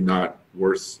probably not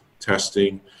worth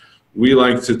testing. We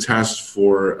like to test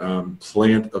for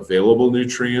plant available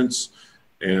nutrients,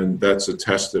 and that's a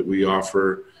test that we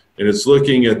offer. And it's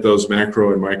looking at those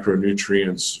macro and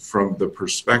micronutrients from the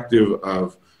perspective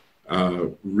of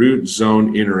root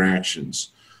zone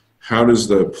interactions. How does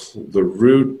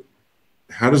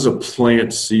how does a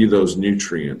plant see those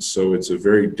nutrients? So it's a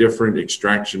very different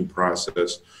extraction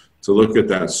process to look at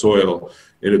that soil.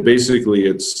 And it basically,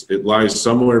 it lies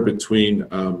somewhere between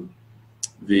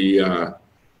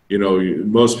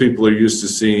most people are used to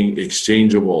seeing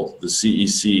exchangeable, the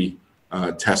CEC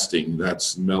testing.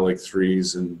 That's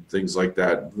MELIC3s and things like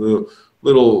that. The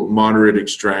little moderate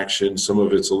extraction, some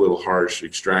of it's a little harsh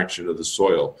extraction of the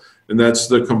soil. And that's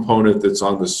the component that's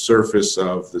on the surface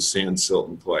of the sand, silt,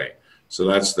 and clay. So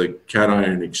that's the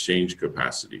cation exchange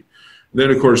capacity. And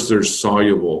then, of course, there's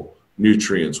soluble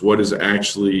nutrients. What is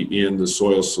actually in the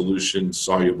soil solution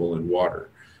soluble in water?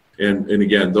 And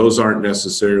again, those are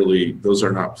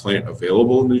not plant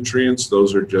available nutrients.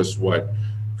 Those are just what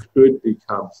could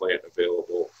become plant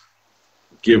available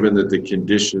given that the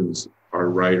conditions are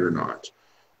right or not.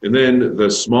 And then the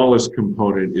smallest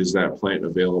component is that plant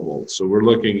available. So we're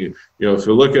looking at, if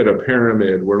you look at a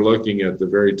pyramid, we're looking at the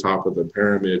very top of the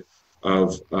pyramid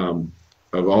of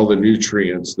all the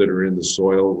nutrients that are in the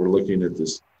soil. We're looking at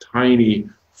this tiny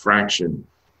fraction,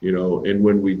 and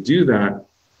when we do that,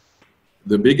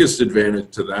 the biggest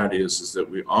advantage to that is that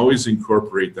we always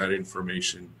incorporate that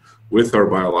information with our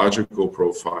biological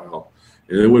profile.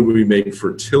 And then when we make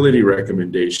fertility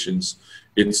recommendations,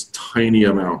 it's tiny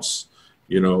amounts,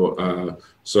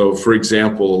 So for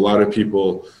example, a lot of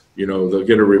people, they'll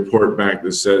get a report back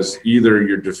that says either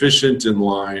you're deficient in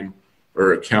lime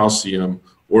or calcium,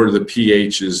 or the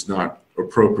pH is not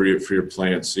appropriate for your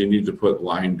plants. So you need to put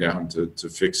lime down to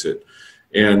fix it.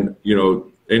 And,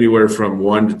 anywhere from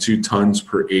 1 to 2 tons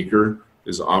per acre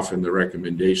is often the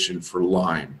recommendation for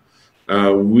lime.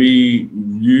 We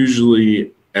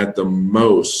usually, at the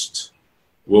most,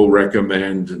 will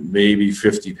recommend maybe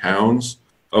 50 pounds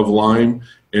of lime,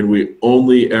 and we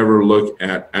only ever look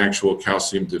at actual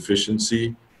calcium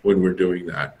deficiency when we're doing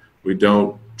that. We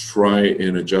don't try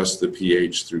and adjust the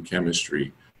pH through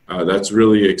chemistry. That's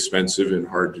really expensive and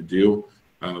hard to do.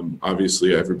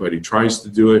 Obviously, everybody tries to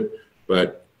do it,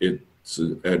 but it's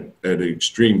at an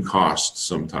extreme cost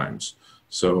sometimes.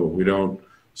 So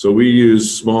we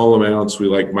use small amounts. We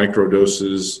like micro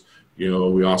doses.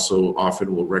 We also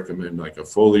often will recommend like a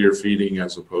foliar feeding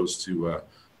as opposed to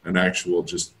an actual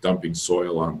just dumping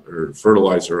soil or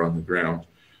fertilizer on the ground.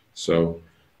 So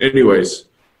anyways,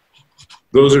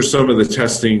 those are some of the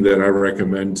testing that I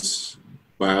recommend.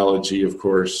 Biology, of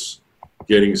course,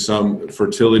 getting some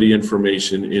fertility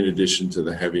information in addition to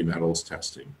the heavy metals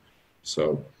testing.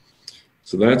 So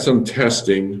that's some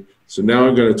testing. So now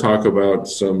I'm going to talk about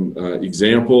some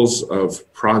examples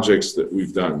of projects that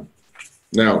we've done.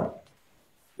 Now,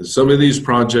 some of these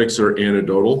projects are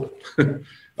anecdotal.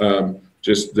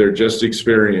 They're just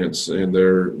experience and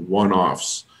they're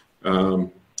one-offs. A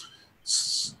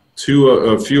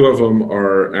few of them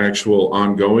are actual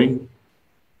ongoing,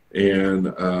 and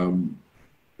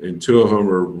 2 of them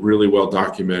are really well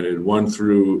documented. One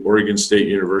through Oregon State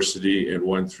University and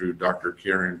one through Dr.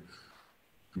 Karen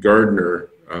Gardner,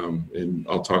 and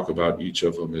I'll talk about each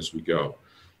of them as we go.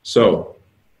 So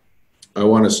I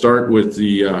want to start with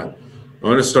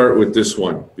this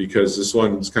one because this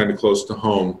one's kind of close to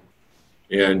home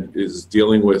and is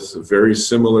dealing with very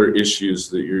similar issues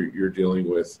that you're dealing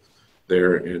with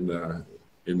there in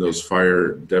those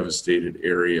fire devastated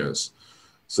areas.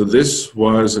 So this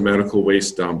was a medical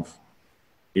waste dump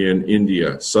in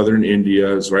India. Southern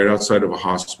India is right outside of a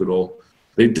hospital.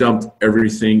 They dumped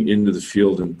everything into the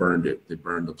field and burned it. They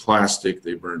burned the plastic.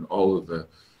 They burned all of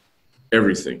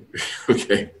everything.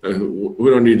 Okay, we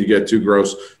don't need to get too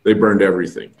gross. They burned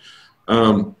everything.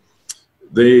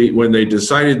 When they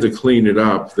decided to clean it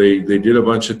up, they did a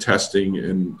bunch of testing,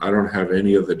 and I don't have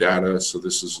any of the data, so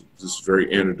this is very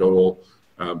anecdotal.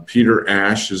 Peter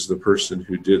Ash is the person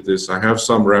who did this. I have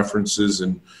some references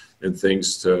and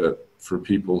things for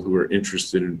people who are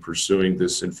interested in pursuing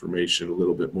this information a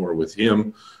little bit more with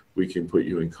him. We can put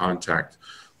you in contact.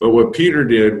 But what Peter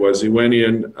did was he went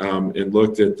in and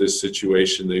looked at this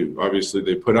situation. They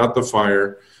put out the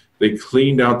fire. They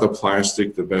cleaned out the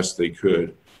plastic the best they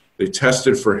could. They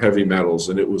tested for heavy metals,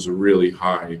 and it was a really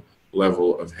high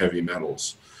level of heavy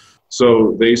metals.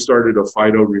 So they started a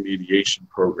phytoremediation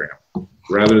program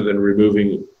rather than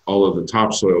removing all of the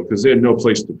topsoil because they had no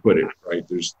place to put it, right?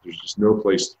 There's just no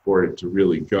place for it to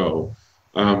really go.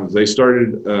 they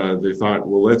thought,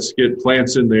 well, let's get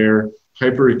plants in there,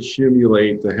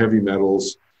 hyperaccumulate the heavy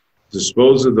metals,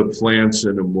 dispose of the plants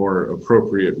in a more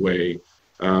appropriate way.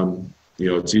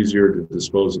 It's easier to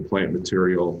dispose of plant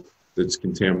material that's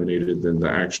contaminated than the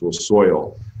actual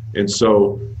soil. And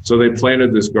so they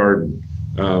planted this garden.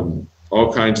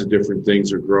 All kinds of different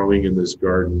things are growing in this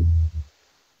garden.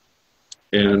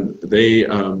 And they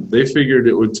figured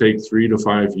it would take 3 to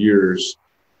 5 years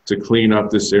to clean up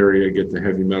this area, get the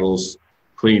heavy metals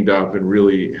cleaned up, and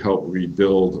really help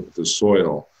rebuild the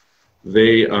soil.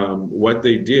 What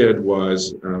they did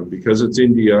was, because it's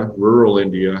India, rural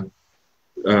India,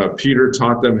 Peter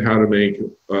taught them how to make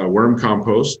worm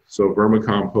compost, so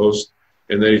vermicompost,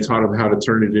 and then he taught them how to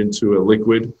turn it into a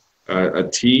liquid, a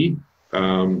tea,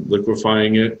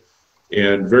 liquefying it,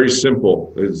 and very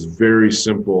simple. It's a very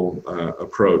simple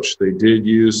approach. They did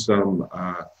use some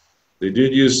of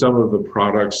the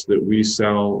products that we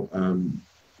sell.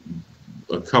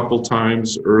 A couple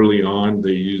times early on,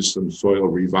 they used some Soil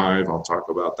Revive. I'll talk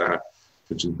about that,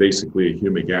 which is basically a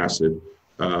humic acid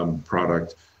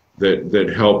product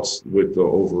that helps with the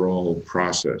overall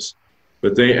process.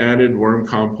 But they added worm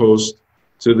compost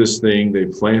to this thing. They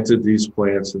planted these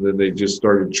plants, and then they just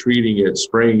started treating it,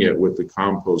 spraying it with the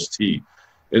compost tea.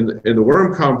 And the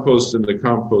worm compost and the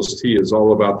compost tea is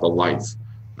all about the life.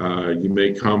 You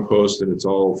make compost, and it's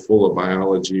all full of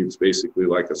biology. It's basically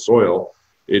like a soil.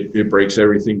 It breaks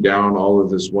everything down, all of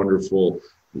this wonderful,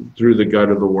 through the gut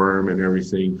of the worm and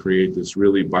everything, create this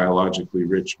really biologically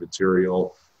rich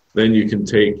material. Then you can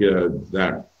take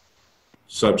that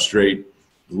substrate,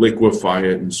 liquefy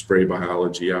it, and spray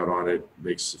biology out on it.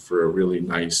 Makes for a really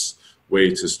nice way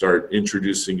to start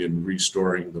introducing and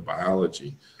restoring the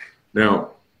biology.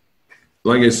 Now,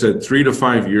 like I said, 3 to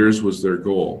 5 years was their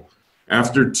goal.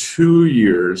 After 2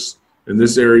 years, and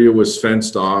this area was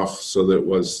fenced off so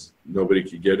that nobody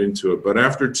could get into it, but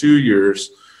after 2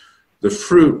 years, the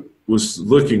fruit was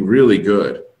looking really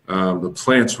good. The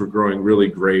plants were growing really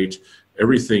great.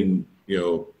 Everything,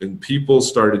 and people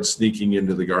started sneaking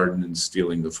into the garden and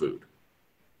stealing the food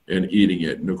and eating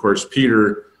it. And of course,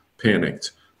 Peter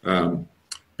panicked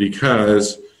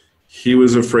because he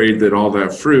was afraid that all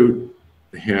that fruit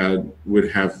would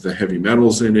have the heavy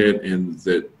metals in it and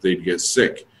that they'd get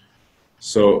sick.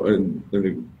 So,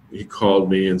 and he called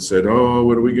me and said, "Oh,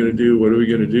 what are we going to do? What are we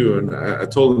going to do?" And I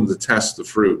told him to test the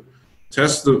fruit,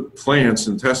 test the plants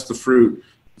and test the fruit,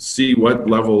 see what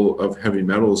level of heavy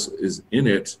metals is in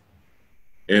it,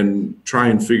 and try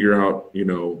and figure out,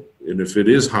 and if it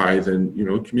is high, then,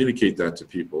 communicate that to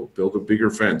people, build a bigger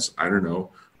fence, I don't know,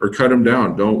 or cut them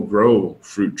down. Don't grow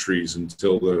fruit trees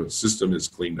until the system is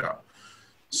cleaned out.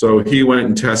 So he went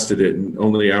and tested it, and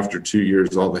only after 2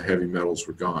 years, all the heavy metals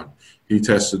were gone. He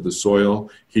tested the soil,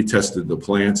 he tested the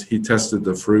plants, he tested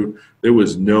the fruit. There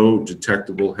was no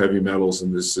detectable heavy metals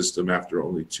in this system after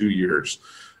only 2 years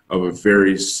of a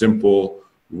very simple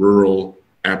rural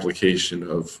application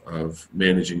of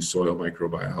managing soil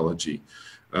microbiology.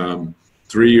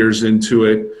 3 years into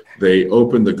it, they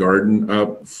opened the garden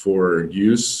up for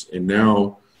use, and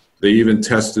now they even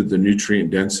tested the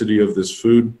nutrient density of this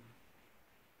food.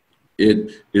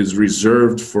 It is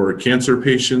reserved for cancer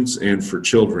patients and for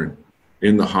children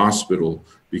in the hospital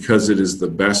because it is the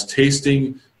best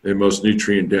tasting and most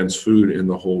nutrient dense food in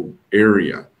the whole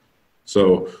area.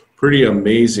 So pretty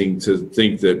amazing to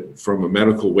think that from a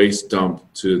medical waste dump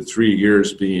to 3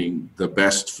 years being the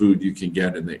best food you can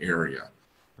get in the area.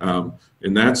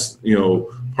 And that's,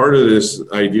 part of this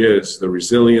idea is the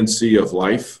resiliency of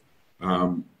life.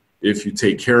 If you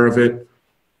take care of it,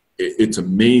 it's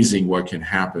amazing what can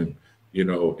happen, in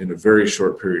a very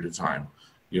short period of time,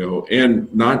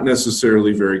 and not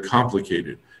necessarily very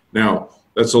complicated. Now,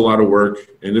 that's a lot of work,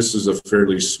 and this is a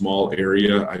fairly small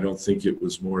area. I don't think it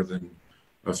was more than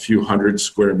a few hundred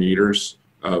square meters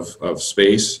of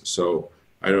space. So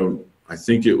I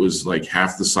think it was like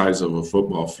half the size of a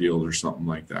football field or something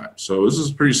like that. So this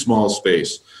is a pretty small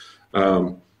space,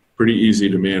 pretty easy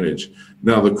to manage.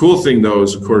 Now, the cool thing though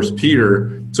is, of course,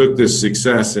 Peter took this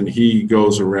success and he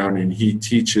goes around and he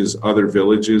teaches other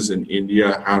villages in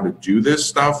India how to do this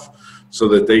stuff so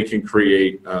that they can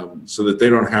create, so that they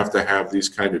don't have to have these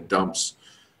kind of dumps,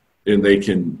 and they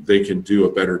can do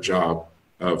a better job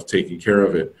of taking care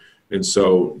of it. And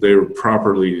so they're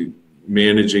properly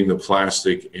managing the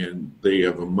plastic, and they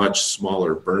have a much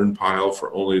smaller burn pile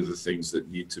for only the things that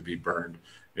need to be burned,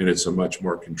 and it's a much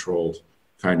more controlled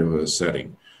kind of a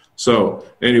setting. So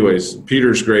anyways,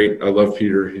 Peter's great. I love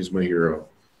Peter. He's my hero.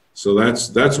 So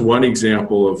that's one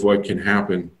example of what can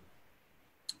happen.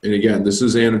 And again, this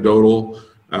is anecdotal.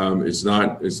 It's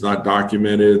not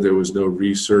documented. There was no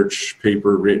research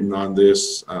paper written on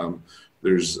this.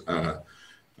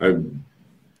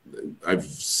 I've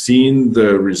seen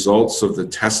the results of the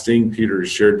testing. Peter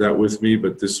has shared that with me,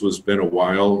 but this was been a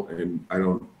while, and I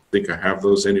don't think I have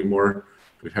those anymore.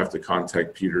 We'd have to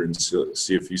contact Peter and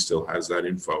see if he still has that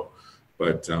info.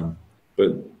 But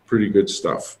pretty good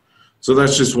stuff. So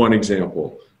that's just one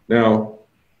example. Now,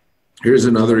 here's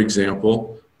another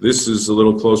example. This is a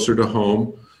little closer to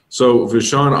home. So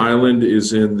Vashon Island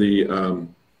is in the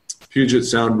Puget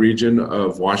Sound region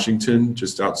of Washington,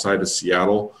 just outside of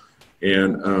Seattle.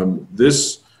 And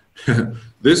this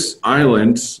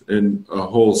island and a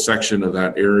whole section of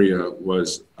that area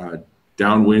was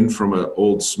downwind from an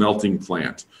old smelting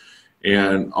plant.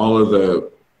 And all of the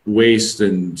waste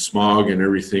and smog and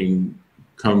everything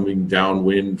coming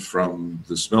downwind from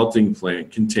the smelting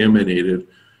plant contaminated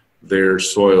their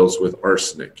soils with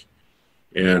arsenic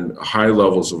and high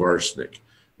levels of arsenic.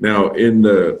 Now, in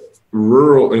the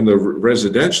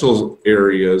residential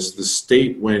areas, the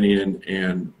state went in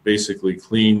and basically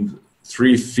cleaned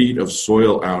 3 feet of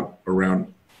soil out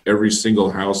around every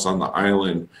single house on the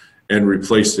island and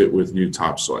replaced it with new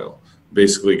topsoil.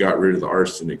 Basically got rid of the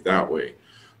arsenic that way.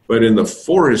 But in the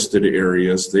forested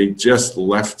areas, they just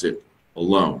left it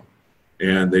alone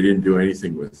and they didn't do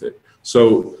anything with it.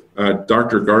 So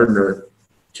Dr. Gardner,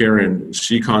 Karen,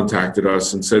 she contacted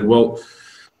us and said, well,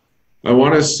 I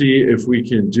want to see if we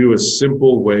can do a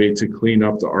simple way to clean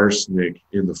up the arsenic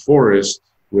in the forest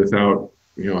without,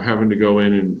 having to go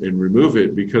in and remove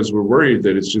it, because we're worried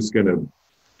that it's just going to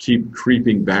keep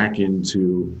creeping back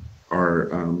into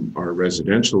our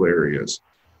residential areas.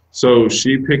 So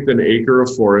she picked an acre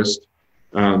of forest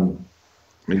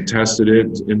and tested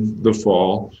it in the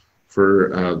fall for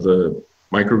the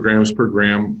micrograms per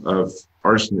gram of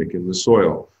arsenic in the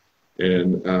soil.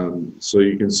 And so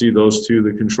you can see those two.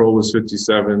 The control was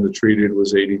 57, the treated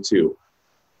was 82.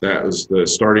 That was the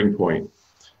starting point.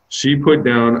 She put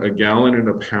down 1 gallon and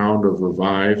a pound of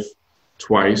Revive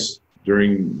twice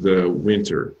during the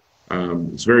winter.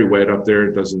 It's very wet up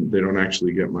there. They don't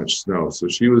actually get much snow. So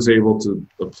she was able to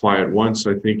apply it once,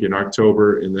 I think, in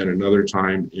October, and then another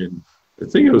time in, I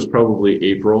think it was probably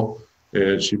April,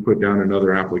 and she put down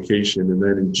another application. And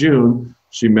then in June,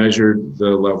 she measured the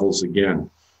levels again.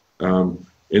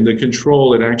 In the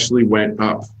control, it actually went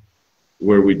up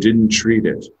where we didn't treat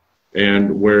it.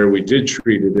 And where we did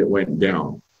treat it, it went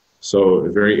down. So a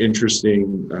very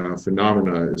interesting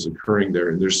phenomena is occurring there.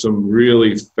 And there's some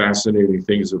really fascinating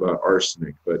things about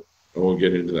arsenic, but I won't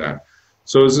get into that.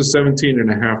 So it's a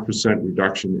 17.5%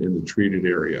 reduction in the treated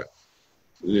area.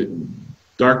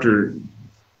 Dr.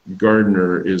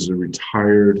 Gardner is a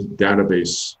retired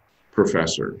database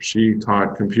professor. She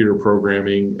taught computer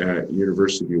programming at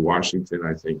University of Washington,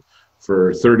 I think,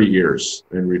 for 30 years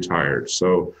and retired.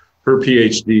 So her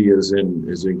PhD is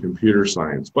in computer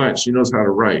science, but she knows how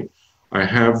to write. I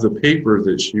have the paper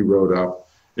that she wrote up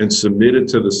and submitted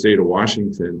to the state of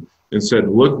Washington and said,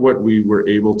 look what we were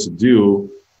able to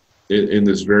do in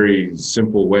this very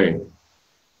simple way.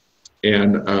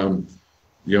 And,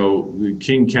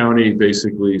 King County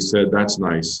basically said, that's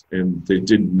nice. And they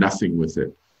did nothing with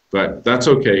it. But that's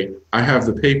okay. I have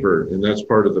the paper, and that's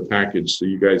part of the package, so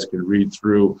you guys can read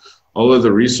through all of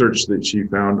the research that she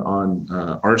found on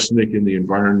arsenic in the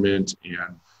environment,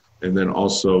 and then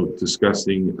also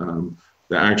discussing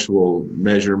the actual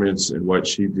measurements and what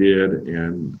she did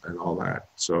and all that.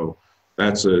 So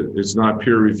it's not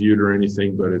peer reviewed or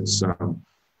anything, but it's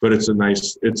a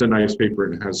nice paper,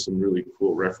 and it has some really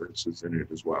cool references in it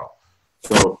as well.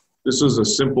 So this was a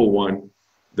simple one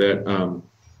that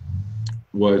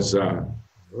was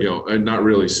not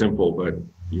really simple, but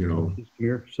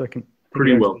here second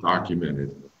pretty well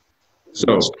documented.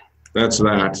 So that's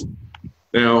that.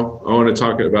 Now I want to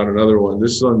talk about another one.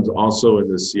 This one's also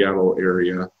in the Seattle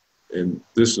area, and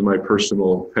this is my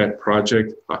personal pet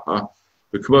project.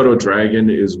 The Komodo dragon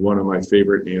is one of my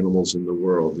favorite animals in the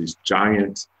world. These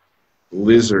giant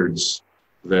lizards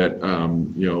that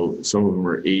some of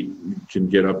them can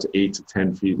get up to 8 to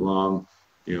 10 feet long.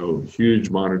 Huge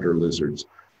monitor lizards.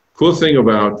 Cool thing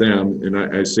about them, and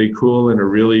I say cool in a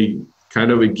really kind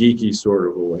of a geeky sort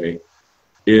of a way,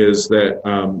 is that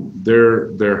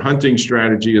their hunting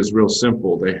strategy is real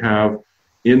simple. They have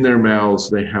in their mouths,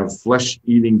 they have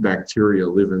flesh-eating bacteria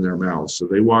live in their mouths. So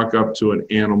they walk up to an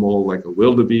animal like a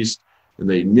wildebeest and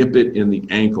they nip it in the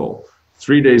ankle.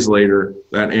 3 days later,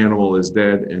 that animal is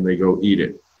dead and they go eat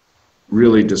it.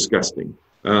 Really disgusting.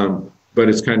 But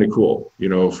it's kind of cool,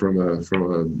 from a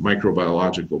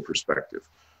microbiological perspective.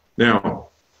 Now,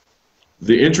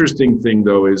 the interesting thing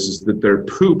though is that their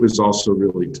poop is also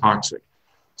really toxic.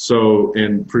 So,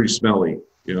 and pretty smelly.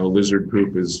 You know, lizard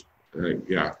poop is,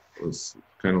 yeah, it's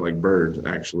kind of like birds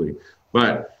actually.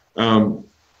 But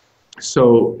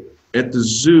so at the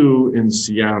zoo in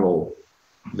Seattle,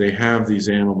 they have these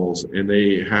animals and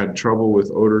they had trouble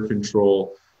with odor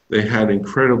control. They had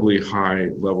incredibly high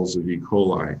levels of E.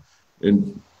 coli.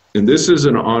 And this is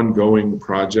an ongoing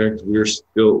project.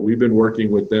 We've been working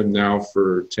with them now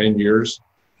for 10 years,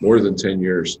 more than 10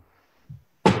 years.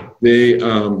 They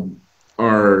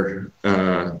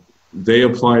they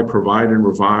apply Provide and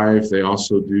Revive. They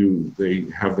also they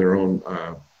have their own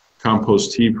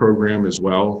compost tea program as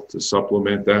well to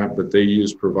supplement that, but they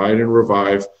use Provide and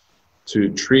Revive to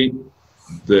treat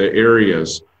the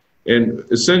areas. And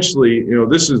essentially, you know,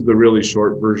 this is the really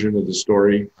short version of the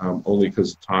story, only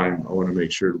because of time. I want to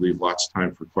make sure to leave lots of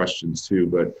time for questions too.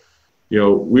 But, you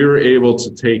know, we were able to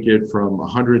take it from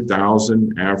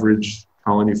 100,000 average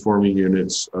colony forming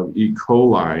units of E.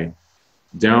 coli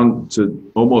down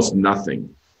to almost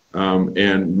nothing.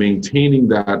 And maintaining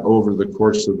that over the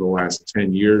course of the last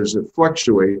 10 years, it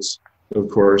fluctuates, of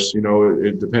course, you know,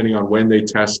 depending on when they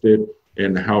test it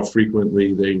and how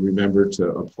frequently they remember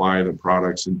to apply the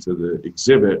products into the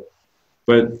exhibit.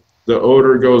 But the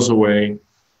odor goes away.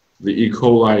 The E.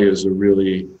 coli is a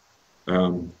really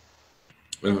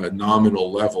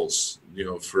nominal levels, you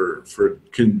know,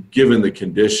 given the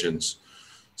conditions.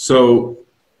 So,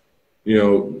 you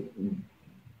know,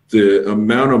 the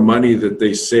amount of money that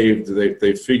they saved,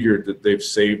 they figured that they've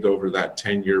saved over that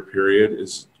 10-year period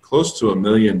is close to $1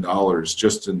 million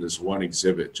just in this one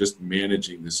exhibit, just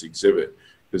managing this exhibit,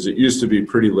 because it used to be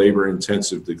pretty labor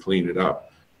intensive to clean it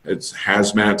up. It's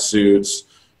hazmat suits,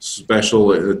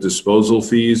 special disposal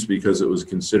fees because it was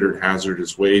considered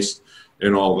hazardous waste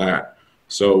and all that.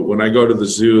 So when I go to the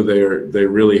zoo, they're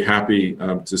really happy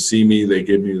to see me. They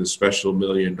give me the special $1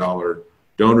 million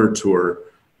donor tour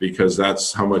because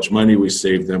that's how much money we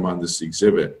saved them on this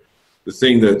exhibit. The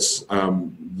thing that's,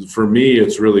 for me,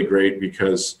 it's really great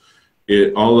because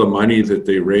all the money that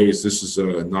they raise, this is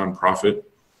a nonprofit,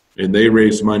 and they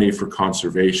raise money for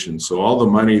conservation. So all the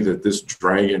money that this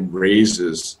dragon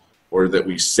raises or that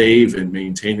we save in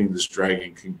maintaining this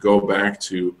dragon can go back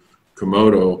to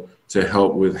Komodo to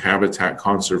help with habitat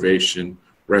conservation,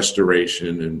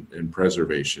 restoration, and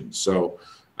preservation. So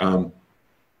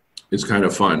it's kind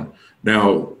of fun.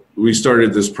 Now, we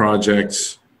started this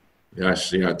project,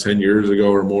 gosh, yeah, 10 years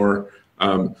ago or more.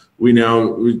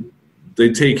 They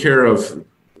take care of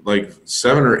like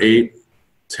 7 or 8,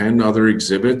 10 other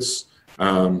exhibits.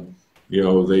 You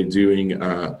know, they doing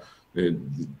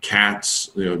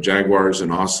cats, you know, jaguars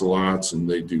and ocelots, and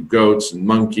they do goats and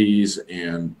monkeys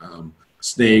and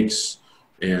snakes,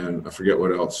 and I forget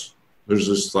what else. There's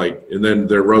just like, and then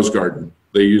their rose garden.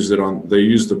 They use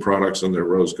the products on their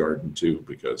rose garden too,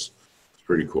 because it's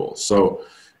pretty cool. So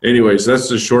anyways, that's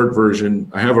the short version.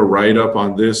 I have a write-up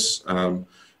on this,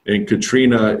 and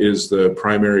Katrina is the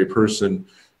primary person,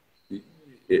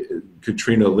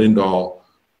 Katrina Lindahl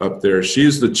up there.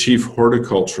 She's the chief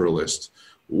horticulturalist.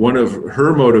 One of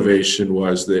her motivation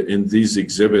was that in these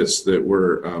exhibits that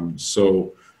were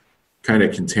so kind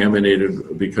of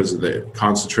contaminated because of the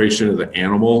concentration of the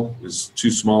animal, is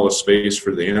too small a space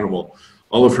for the animal,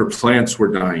 all of her plants were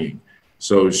dying.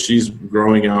 So she's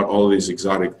growing out all of these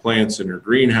exotic plants in her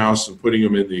greenhouse and putting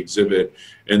them in the exhibit,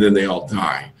 and then they all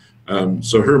die.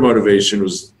 So her motivation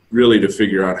was really to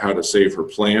figure out how to save her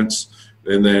plants,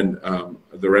 and then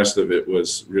the rest of it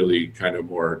was really kind of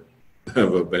more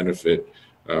of a benefit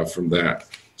from that.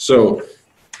 So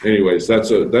anyways, that's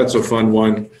a fun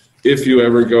one. If you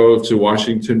ever go to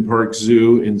Washington Park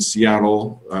Zoo in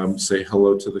Seattle, say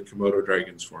hello to the Komodo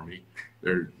dragons for me.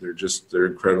 They're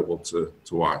incredible to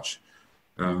watch.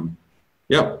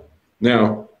 Yep.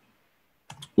 Now,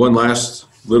 one last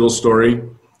little story.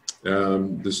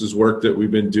 This is work that we've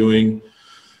been doing.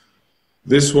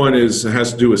 This one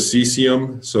has to do with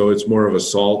cesium, so it's more of a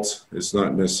salt. It's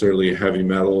not necessarily a heavy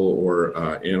metal or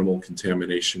animal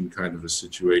contamination kind of a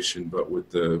situation, but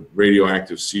with the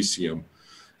radioactive cesium.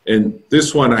 And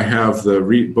this one, I have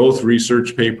both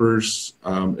research papers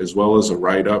as well as a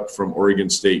write-up from Oregon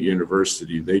State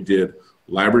University. They did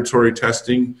laboratory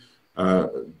testing,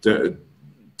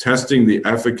 testing the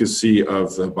efficacy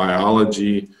of the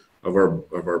biology of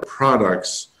our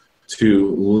products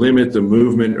to limit the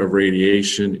movement of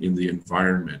radiation in the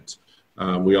environment.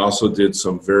 We also did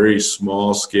some very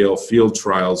small-scale field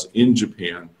trials in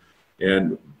Japan.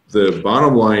 And the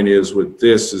bottom line is with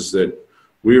this is that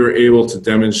we were able to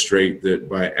demonstrate that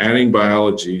by adding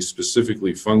biology,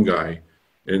 specifically fungi,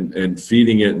 and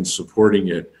feeding it and supporting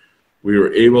it, we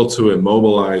were able to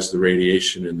immobilize the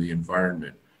radiation in the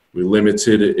environment. We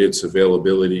limited its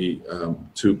availability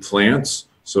to plants,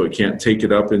 so it can't take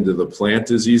it up into the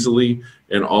plant as easily,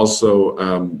 and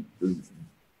also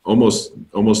almost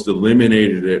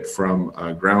eliminated it from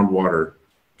groundwater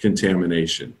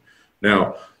contamination.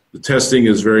 Now, the testing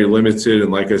is very limited,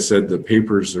 and like I said, the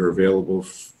papers are available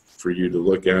for you to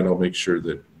look at. I'll make sure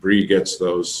that Bree gets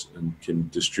those and can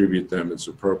distribute them as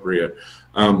appropriate.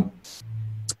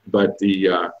 But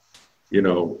the, you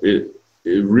know, it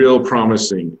real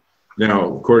promising.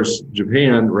 Now, of course,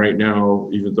 Japan right now,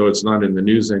 even though it's not in the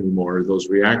news anymore, those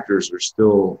reactors are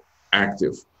still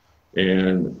active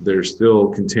and they're still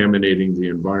contaminating the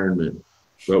environment.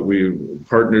 But we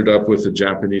partnered up with a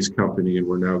Japanese company and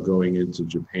we're now going into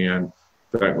Japan.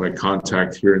 In fact, my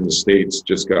contact here in the States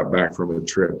just got back from a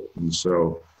trip. And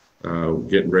so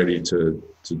getting ready to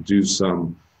do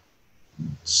some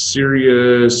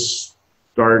serious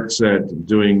starts at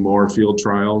doing more field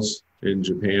trials in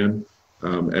Japan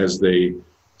as they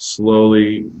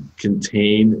slowly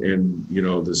contain. And, you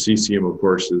know, the cesium, of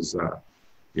course, is,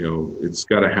 you know, it's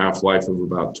got a half-life of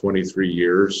about 23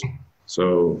 years.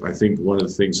 So I think one of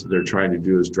the things that they're trying to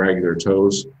do is drag their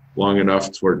toes long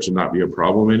enough for it to not be a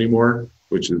problem anymore,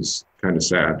 which is kind of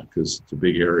sad because it's a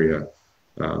big area.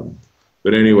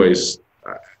 But anyways,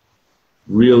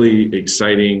 really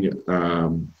exciting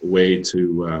way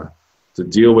to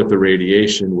deal with the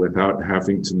radiation without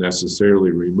having to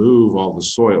necessarily remove all the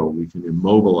soil. We can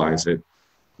immobilize it,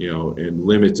 you know, and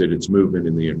limit its movement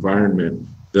in the environment,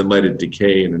 then let it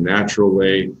decay in a natural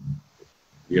way.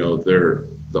 You know,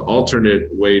 the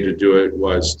alternate way to do it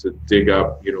was to dig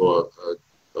up, you know,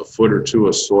 a foot or two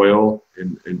of soil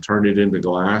and turn it into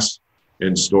glass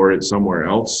and store it somewhere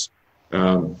else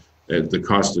at the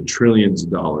cost of trillions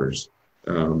of dollars,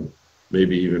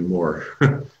 maybe even more.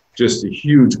 Just a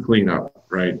huge cleanup,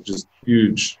 right? Just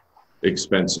huge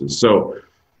expenses. So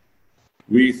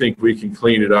we think we can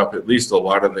clean it up, at least a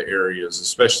lot of the areas,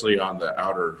 especially on the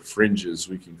outer fringes.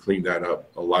 We can clean that up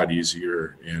a lot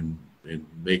easier and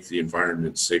make the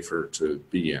environment safer to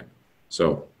be in.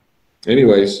 So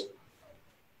anyways,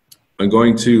 I'm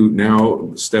going to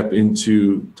now step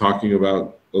into talking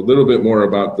about a little bit more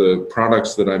about the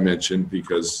products that I mentioned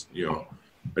because, you know,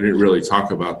 I didn't really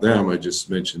talk about them. I just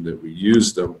mentioned that we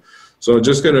used them. So I'm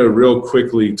just going to real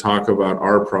quickly talk about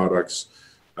our products.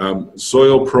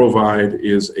 Soil Provide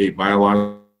is a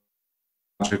biological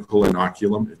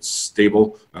inoculum. It's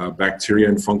stable bacteria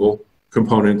and fungal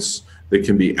components that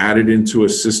can be added into a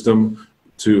system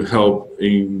to help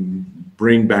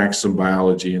bring back some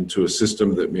biology into a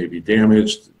system that may be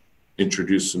damaged,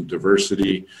 introduce some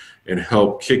diversity, and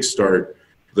help kickstart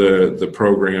the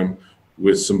program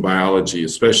with some biology,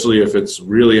 especially if it's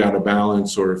really out of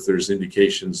balance or if there's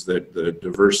indications that the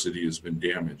diversity has been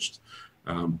damaged.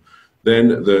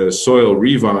 Then the Soil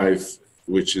Revive,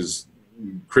 which is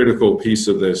a critical piece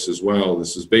of this as well.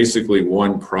 This is basically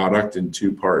one product in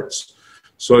two parts.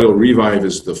 Soil Revive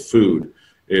is the food.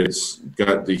 It's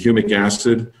got the humic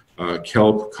acid,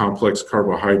 kelp, complex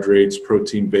carbohydrates,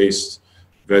 protein-based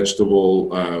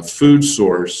vegetable food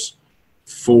source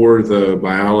for the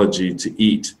biology to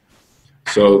eat.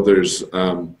 So there's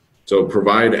so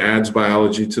Provide adds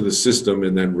biology to the system,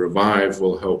 and then Revive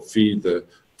will help feed the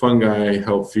fungi,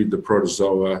 help feed the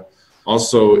protozoa.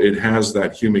 Also, it has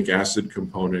that humic acid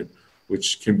component,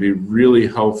 which can be really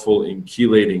helpful in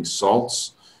chelating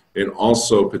salts and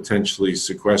also potentially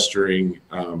sequestering,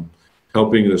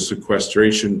 helping the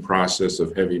sequestration process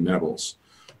of heavy metals.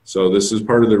 So this is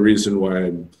part of the reason why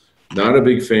I'm not a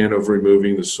big fan of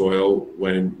removing the soil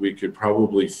when we could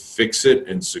probably fix it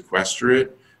and sequester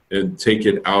it and take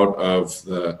it out of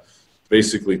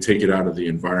basically take it out of the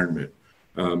environment.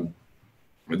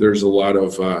 There's a lot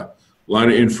of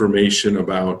information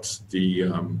about the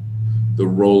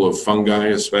role of fungi,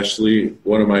 especially.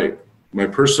 One of my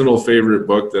personal favorite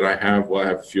book that I have, well, I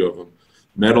have a few of them,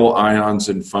 Metal Ions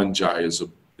and Fungi, is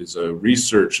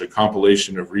a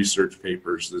compilation of research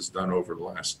papers that's done over the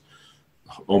last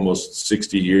almost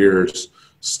 60 years,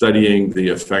 studying the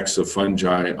effects of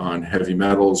fungi on heavy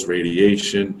metals,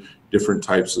 radiation, different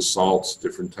types of salts,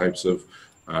 different types of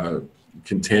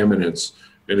contaminants.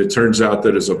 And it turns out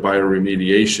that as a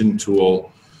bioremediation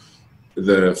tool,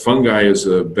 the fungi is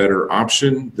a better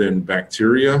option than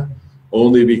bacteria,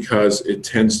 only because it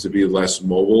tends to be less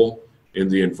mobile in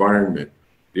the environment.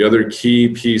 The other key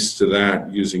piece to that,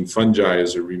 using fungi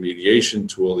as a remediation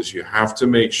tool, is you have to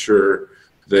make sure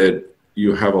that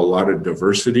you have a lot of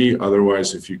diversity.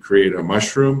 Otherwise, if you create a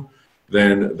mushroom,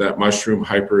 then that mushroom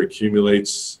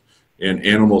hyperaccumulates and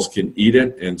animals can eat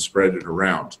it and spread it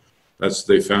around. That's what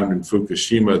they found in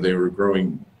Fukushima. They were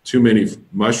growing too many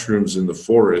mushrooms in the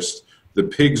forest the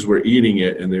pigs were eating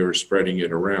it and they were spreading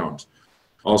it around.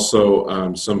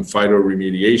 Also, some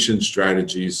phytoremediation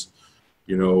strategies,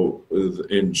 you know,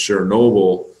 in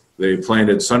Chernobyl, they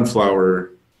planted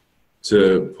sunflower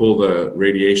to pull the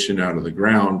radiation out of the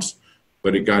ground,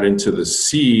 but it got into the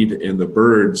seed and the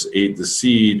birds ate the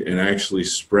seed and actually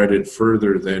spread it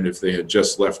further than if they had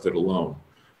just left it alone.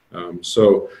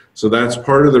 So that's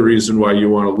part of the reason why you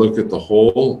want to look at the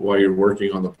whole while you're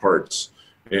working on the parts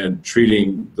and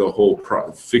treating the whole,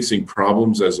 fixing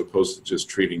problems as opposed to just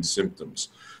treating symptoms.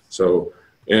 So,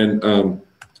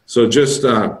 so just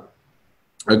a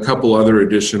couple other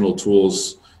additional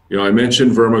tools. You know, I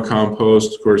mentioned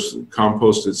vermicompost, of course,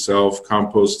 compost itself,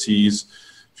 compost teas.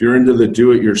 If you're into the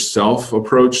do-it-yourself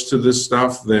approach to this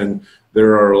stuff, then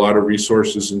there are a lot of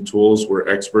resources and tools. We're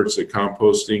experts at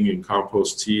composting and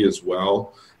compost tea, as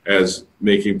well as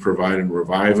making Provide and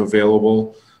Revive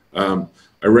available.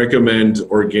 I recommend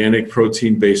organic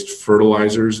protein-based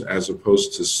fertilizers as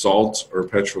opposed to salt or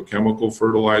petrochemical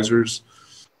fertilizers.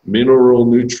 Mineral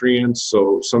nutrients,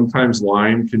 so sometimes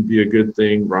lime can be a good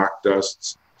thing, rock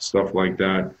dust, stuff like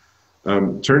that.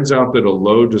 Turns out that a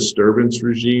low disturbance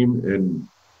regime, and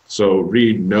so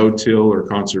read no-till or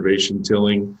conservation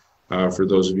tilling for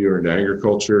those of you who are into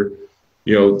agriculture.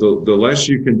 You know, the less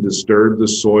you can disturb the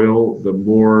soil, the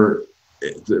more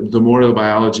the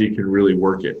biology can really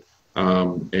work it.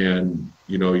 And,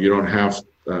 you know, you don't have,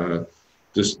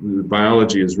 just the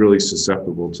biology is really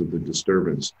susceptible to the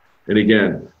disturbance. And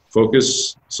again,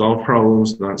 focus, solve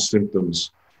problems, not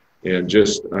symptoms, and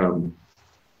just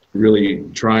really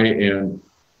try and,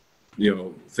 you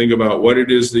know, think about what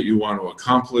it is that you want to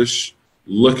accomplish.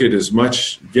 Look at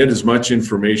get as much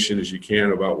information as you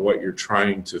can about what you're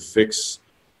trying to fix.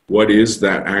 What is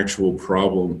that actual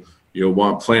problem? You know,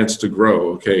 want plants to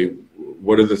grow. Okay,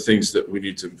 what are the things that we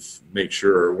need to make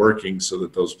sure are working so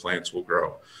that those plants will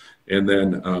grow? And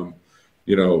then,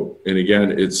 you know, and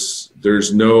again,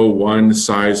 there's no one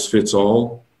size fits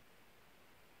all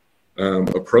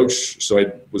approach. So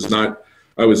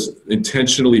I was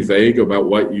intentionally vague about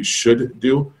what you should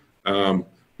do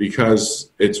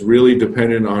because it's really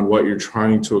dependent on what you're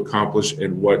trying to accomplish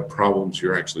and what problems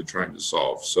you're actually trying to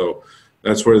solve. So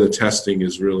that's where the testing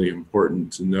is really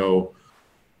important, to know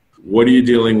what are you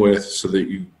dealing with so that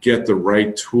you get the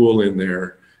right tool in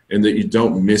there and that you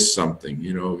don't miss something.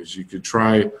 You know, because you could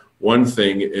try one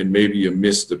thing and maybe you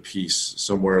missed a piece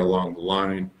somewhere along the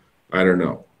line. I don't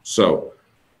know. So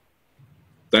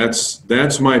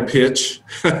that's my pitch,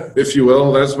 if you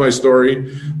will. That's my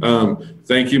story.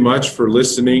 Thank you much for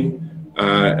listening.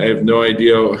 I have no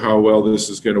idea how well this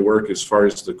is going to work as far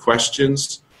as the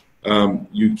questions.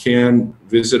 You can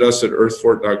visit us at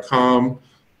earthfort.com.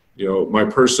 You know, my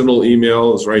personal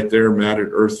email is right there,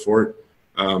 Matt@earthfort.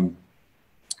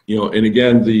 You know, and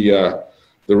again, the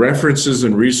references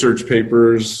and research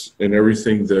papers and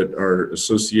everything that are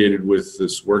associated with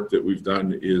this work that we've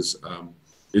done is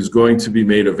going to be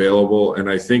made available. And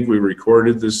I think we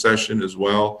recorded this session as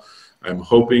well. I'm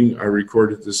hoping I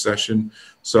recorded this session.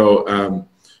 So,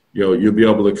 you know, you'll be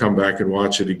able to come back and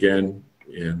watch it again.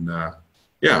 And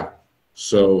yeah,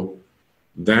 so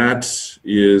that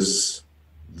is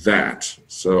that.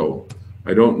 So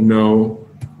I don't know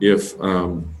if,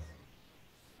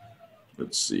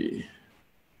 let's see.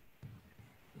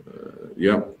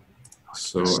 Yep.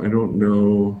 So I don't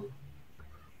know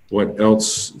what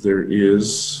else there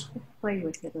is Play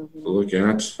with it over to look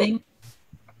at.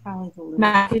 probably the little,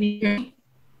 Matt, can you hear me?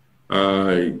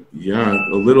 Yeah,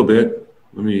 a little bit.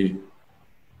 Let me,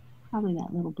 probably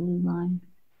that little blue line.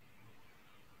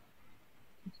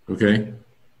 okay.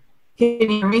 Can you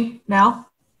hear me now?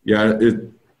 Yeah,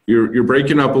 you're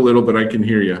breaking up a little, but I can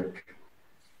hear you.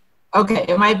 Okay,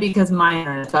 it might be because my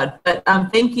internet's bad. But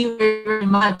thank you very, very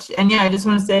much. And yeah, I just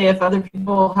want to say, if other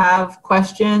people have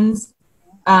questions,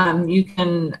 you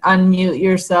can unmute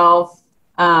yourself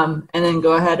and then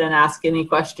go ahead and ask any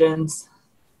questions.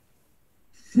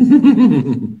 Do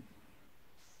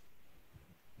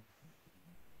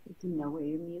you know where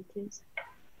your mute is?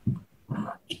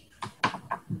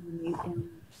 Mute them.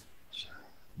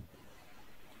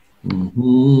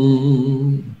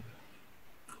 Mm-hmm.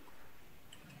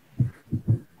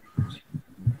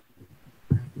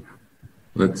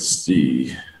 Let's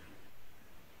see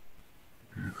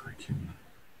if I can.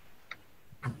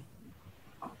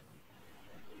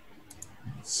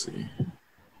 Let's see.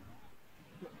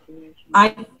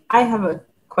 I have a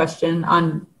question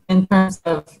in terms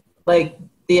of like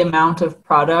the amount of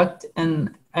product,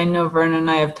 and I know Vernon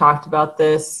and I have talked about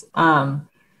this,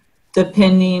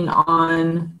 depending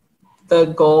on the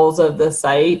goals of the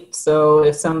site. So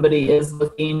if somebody is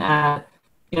looking at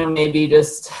maybe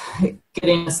just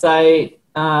getting a site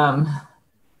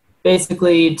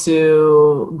basically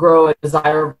to grow a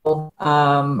desirable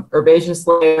herbaceous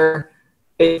layer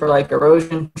for like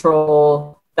erosion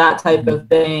control, that type of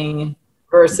thing,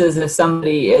 versus if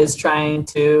somebody is trying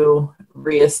to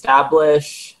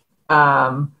reestablish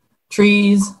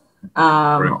trees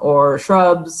Right. or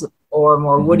shrubs or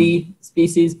more woody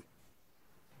species.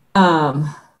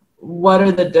 What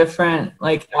are the different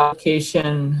like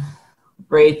application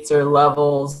rates or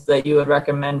levels that you would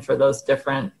recommend for those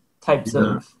different types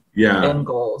of end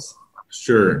goals?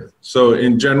 Sure. So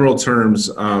in general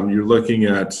terms, you're looking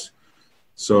at,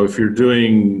 so if you're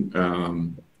doing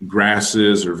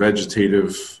grasses or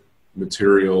vegetative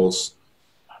materials,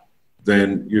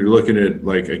 then you're looking at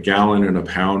like a gallon and a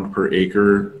pound per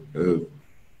acre,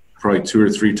 probably 2 or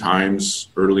 3 times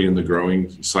early in the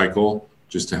growing cycle,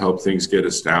 just to help things get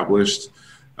established.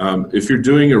 If you're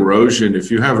doing erosion,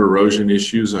 if you have erosion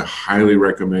issues, I highly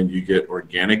recommend you get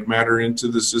organic matter into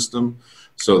the system.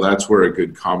 So that's where a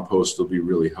good compost will be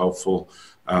really helpful,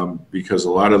 because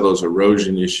a lot of those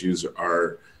erosion issues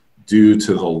are due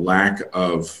to the lack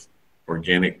of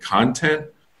organic content.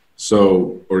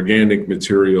 So organic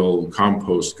material,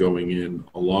 compost going in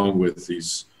along with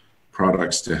these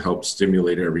products to help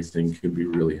stimulate everything can be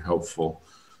really helpful.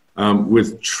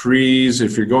 With trees,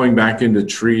 if you're going back into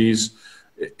trees,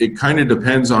 it kind of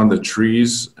depends on the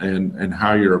trees and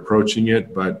how you're approaching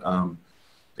it. But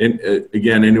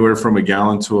again, anywhere from a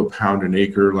gallon to a pound an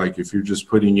acre, like if you're just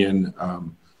putting in,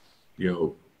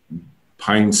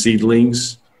 pine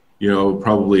seedlings,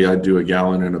 probably I'd do a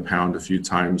gallon and a pound a few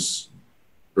times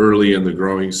early in the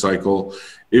growing cycle.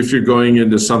 If you're going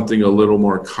into something a little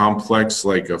more complex,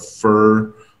 like a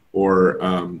fir or,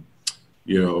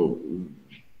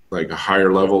 like a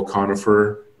higher level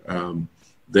conifer,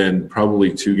 then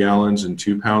probably 2 gallons and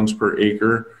 2 pounds per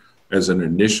acre as an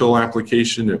initial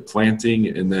application at planting,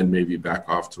 and then maybe back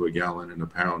off to a gallon and a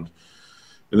pound.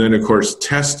 And then of course,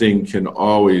 testing can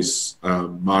always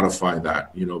modify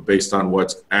that, based on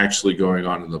what's actually going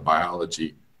on in the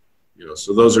biology.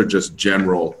 So those are just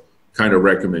general kind of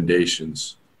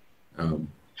recommendations.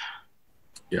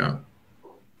 Yeah.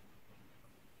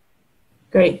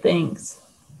 Great, thanks.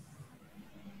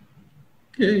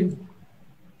 Okay.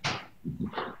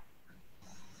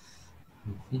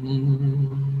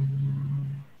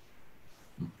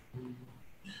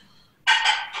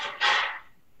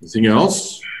 Anything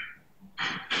else?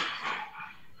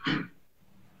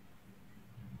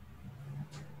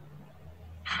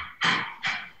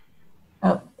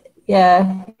 Oh,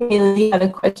 yeah, Haley had a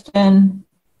question.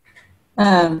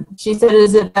 She said,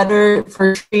 is it better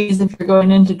for trees if you're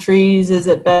going into trees? Is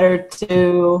it better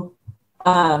to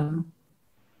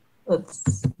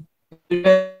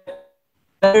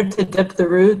better to dip the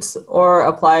roots or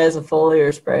apply as a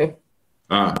foliar spray?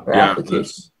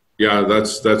 That's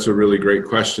a really great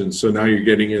question. So now you're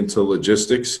getting into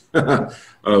logistics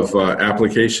of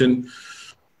application.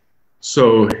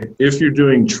 So if you're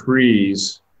doing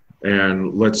trees,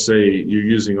 and let's say you're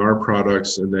using our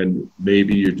products and then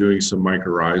maybe you're doing some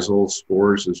mycorrhizal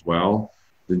spores as well,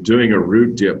 then doing a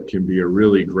root dip can be a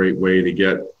really great way to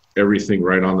get everything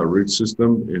right on the root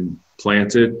system and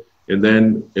plant it. And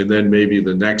then maybe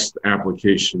the next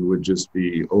application would just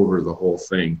be over the whole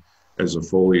thing as a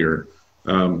foliar.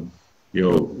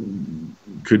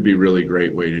 Could be really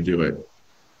great way to do it.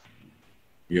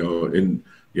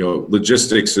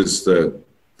 Logistics is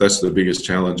that's the biggest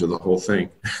challenge of the whole thing.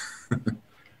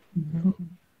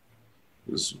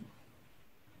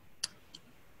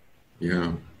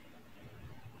 Yeah.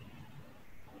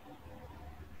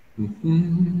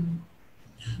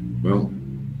 Well,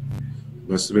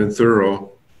 must have been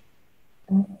thorough.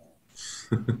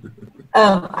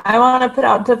 I want to put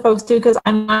out to folks too, because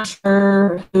I'm not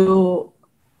sure who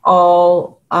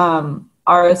all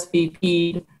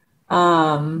RSVP'd,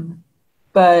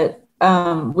 but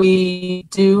we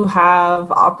do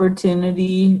have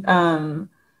opportunity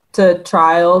to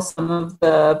trial some of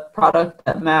the product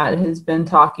that Matt has been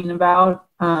talking about.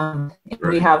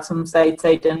 We have some sites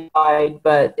identified,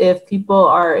 but if people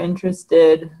are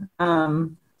interested,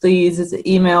 please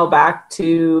email back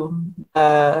to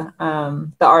the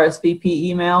RSVP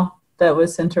email that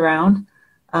was sent around,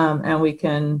 and we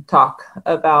can talk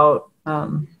about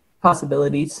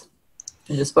possibilities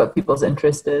and just what people's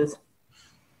interest is.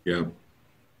 Yeah.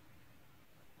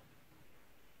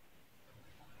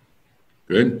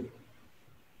 Good.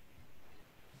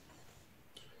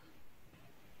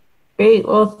 Great.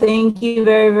 Well, thank you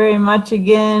very, very much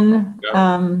again.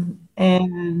 Yeah.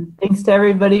 And thanks to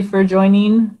everybody for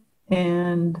joining.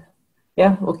 And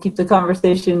yeah, we'll keep the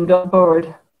conversation going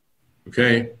forward.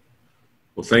 Okay.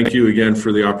 Well, thank you again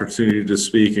for the opportunity to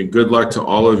speak, and good luck to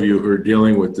all of you who are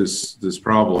dealing with this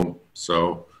problem.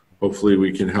 So hopefully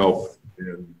we can help.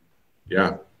 And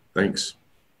yeah, thanks.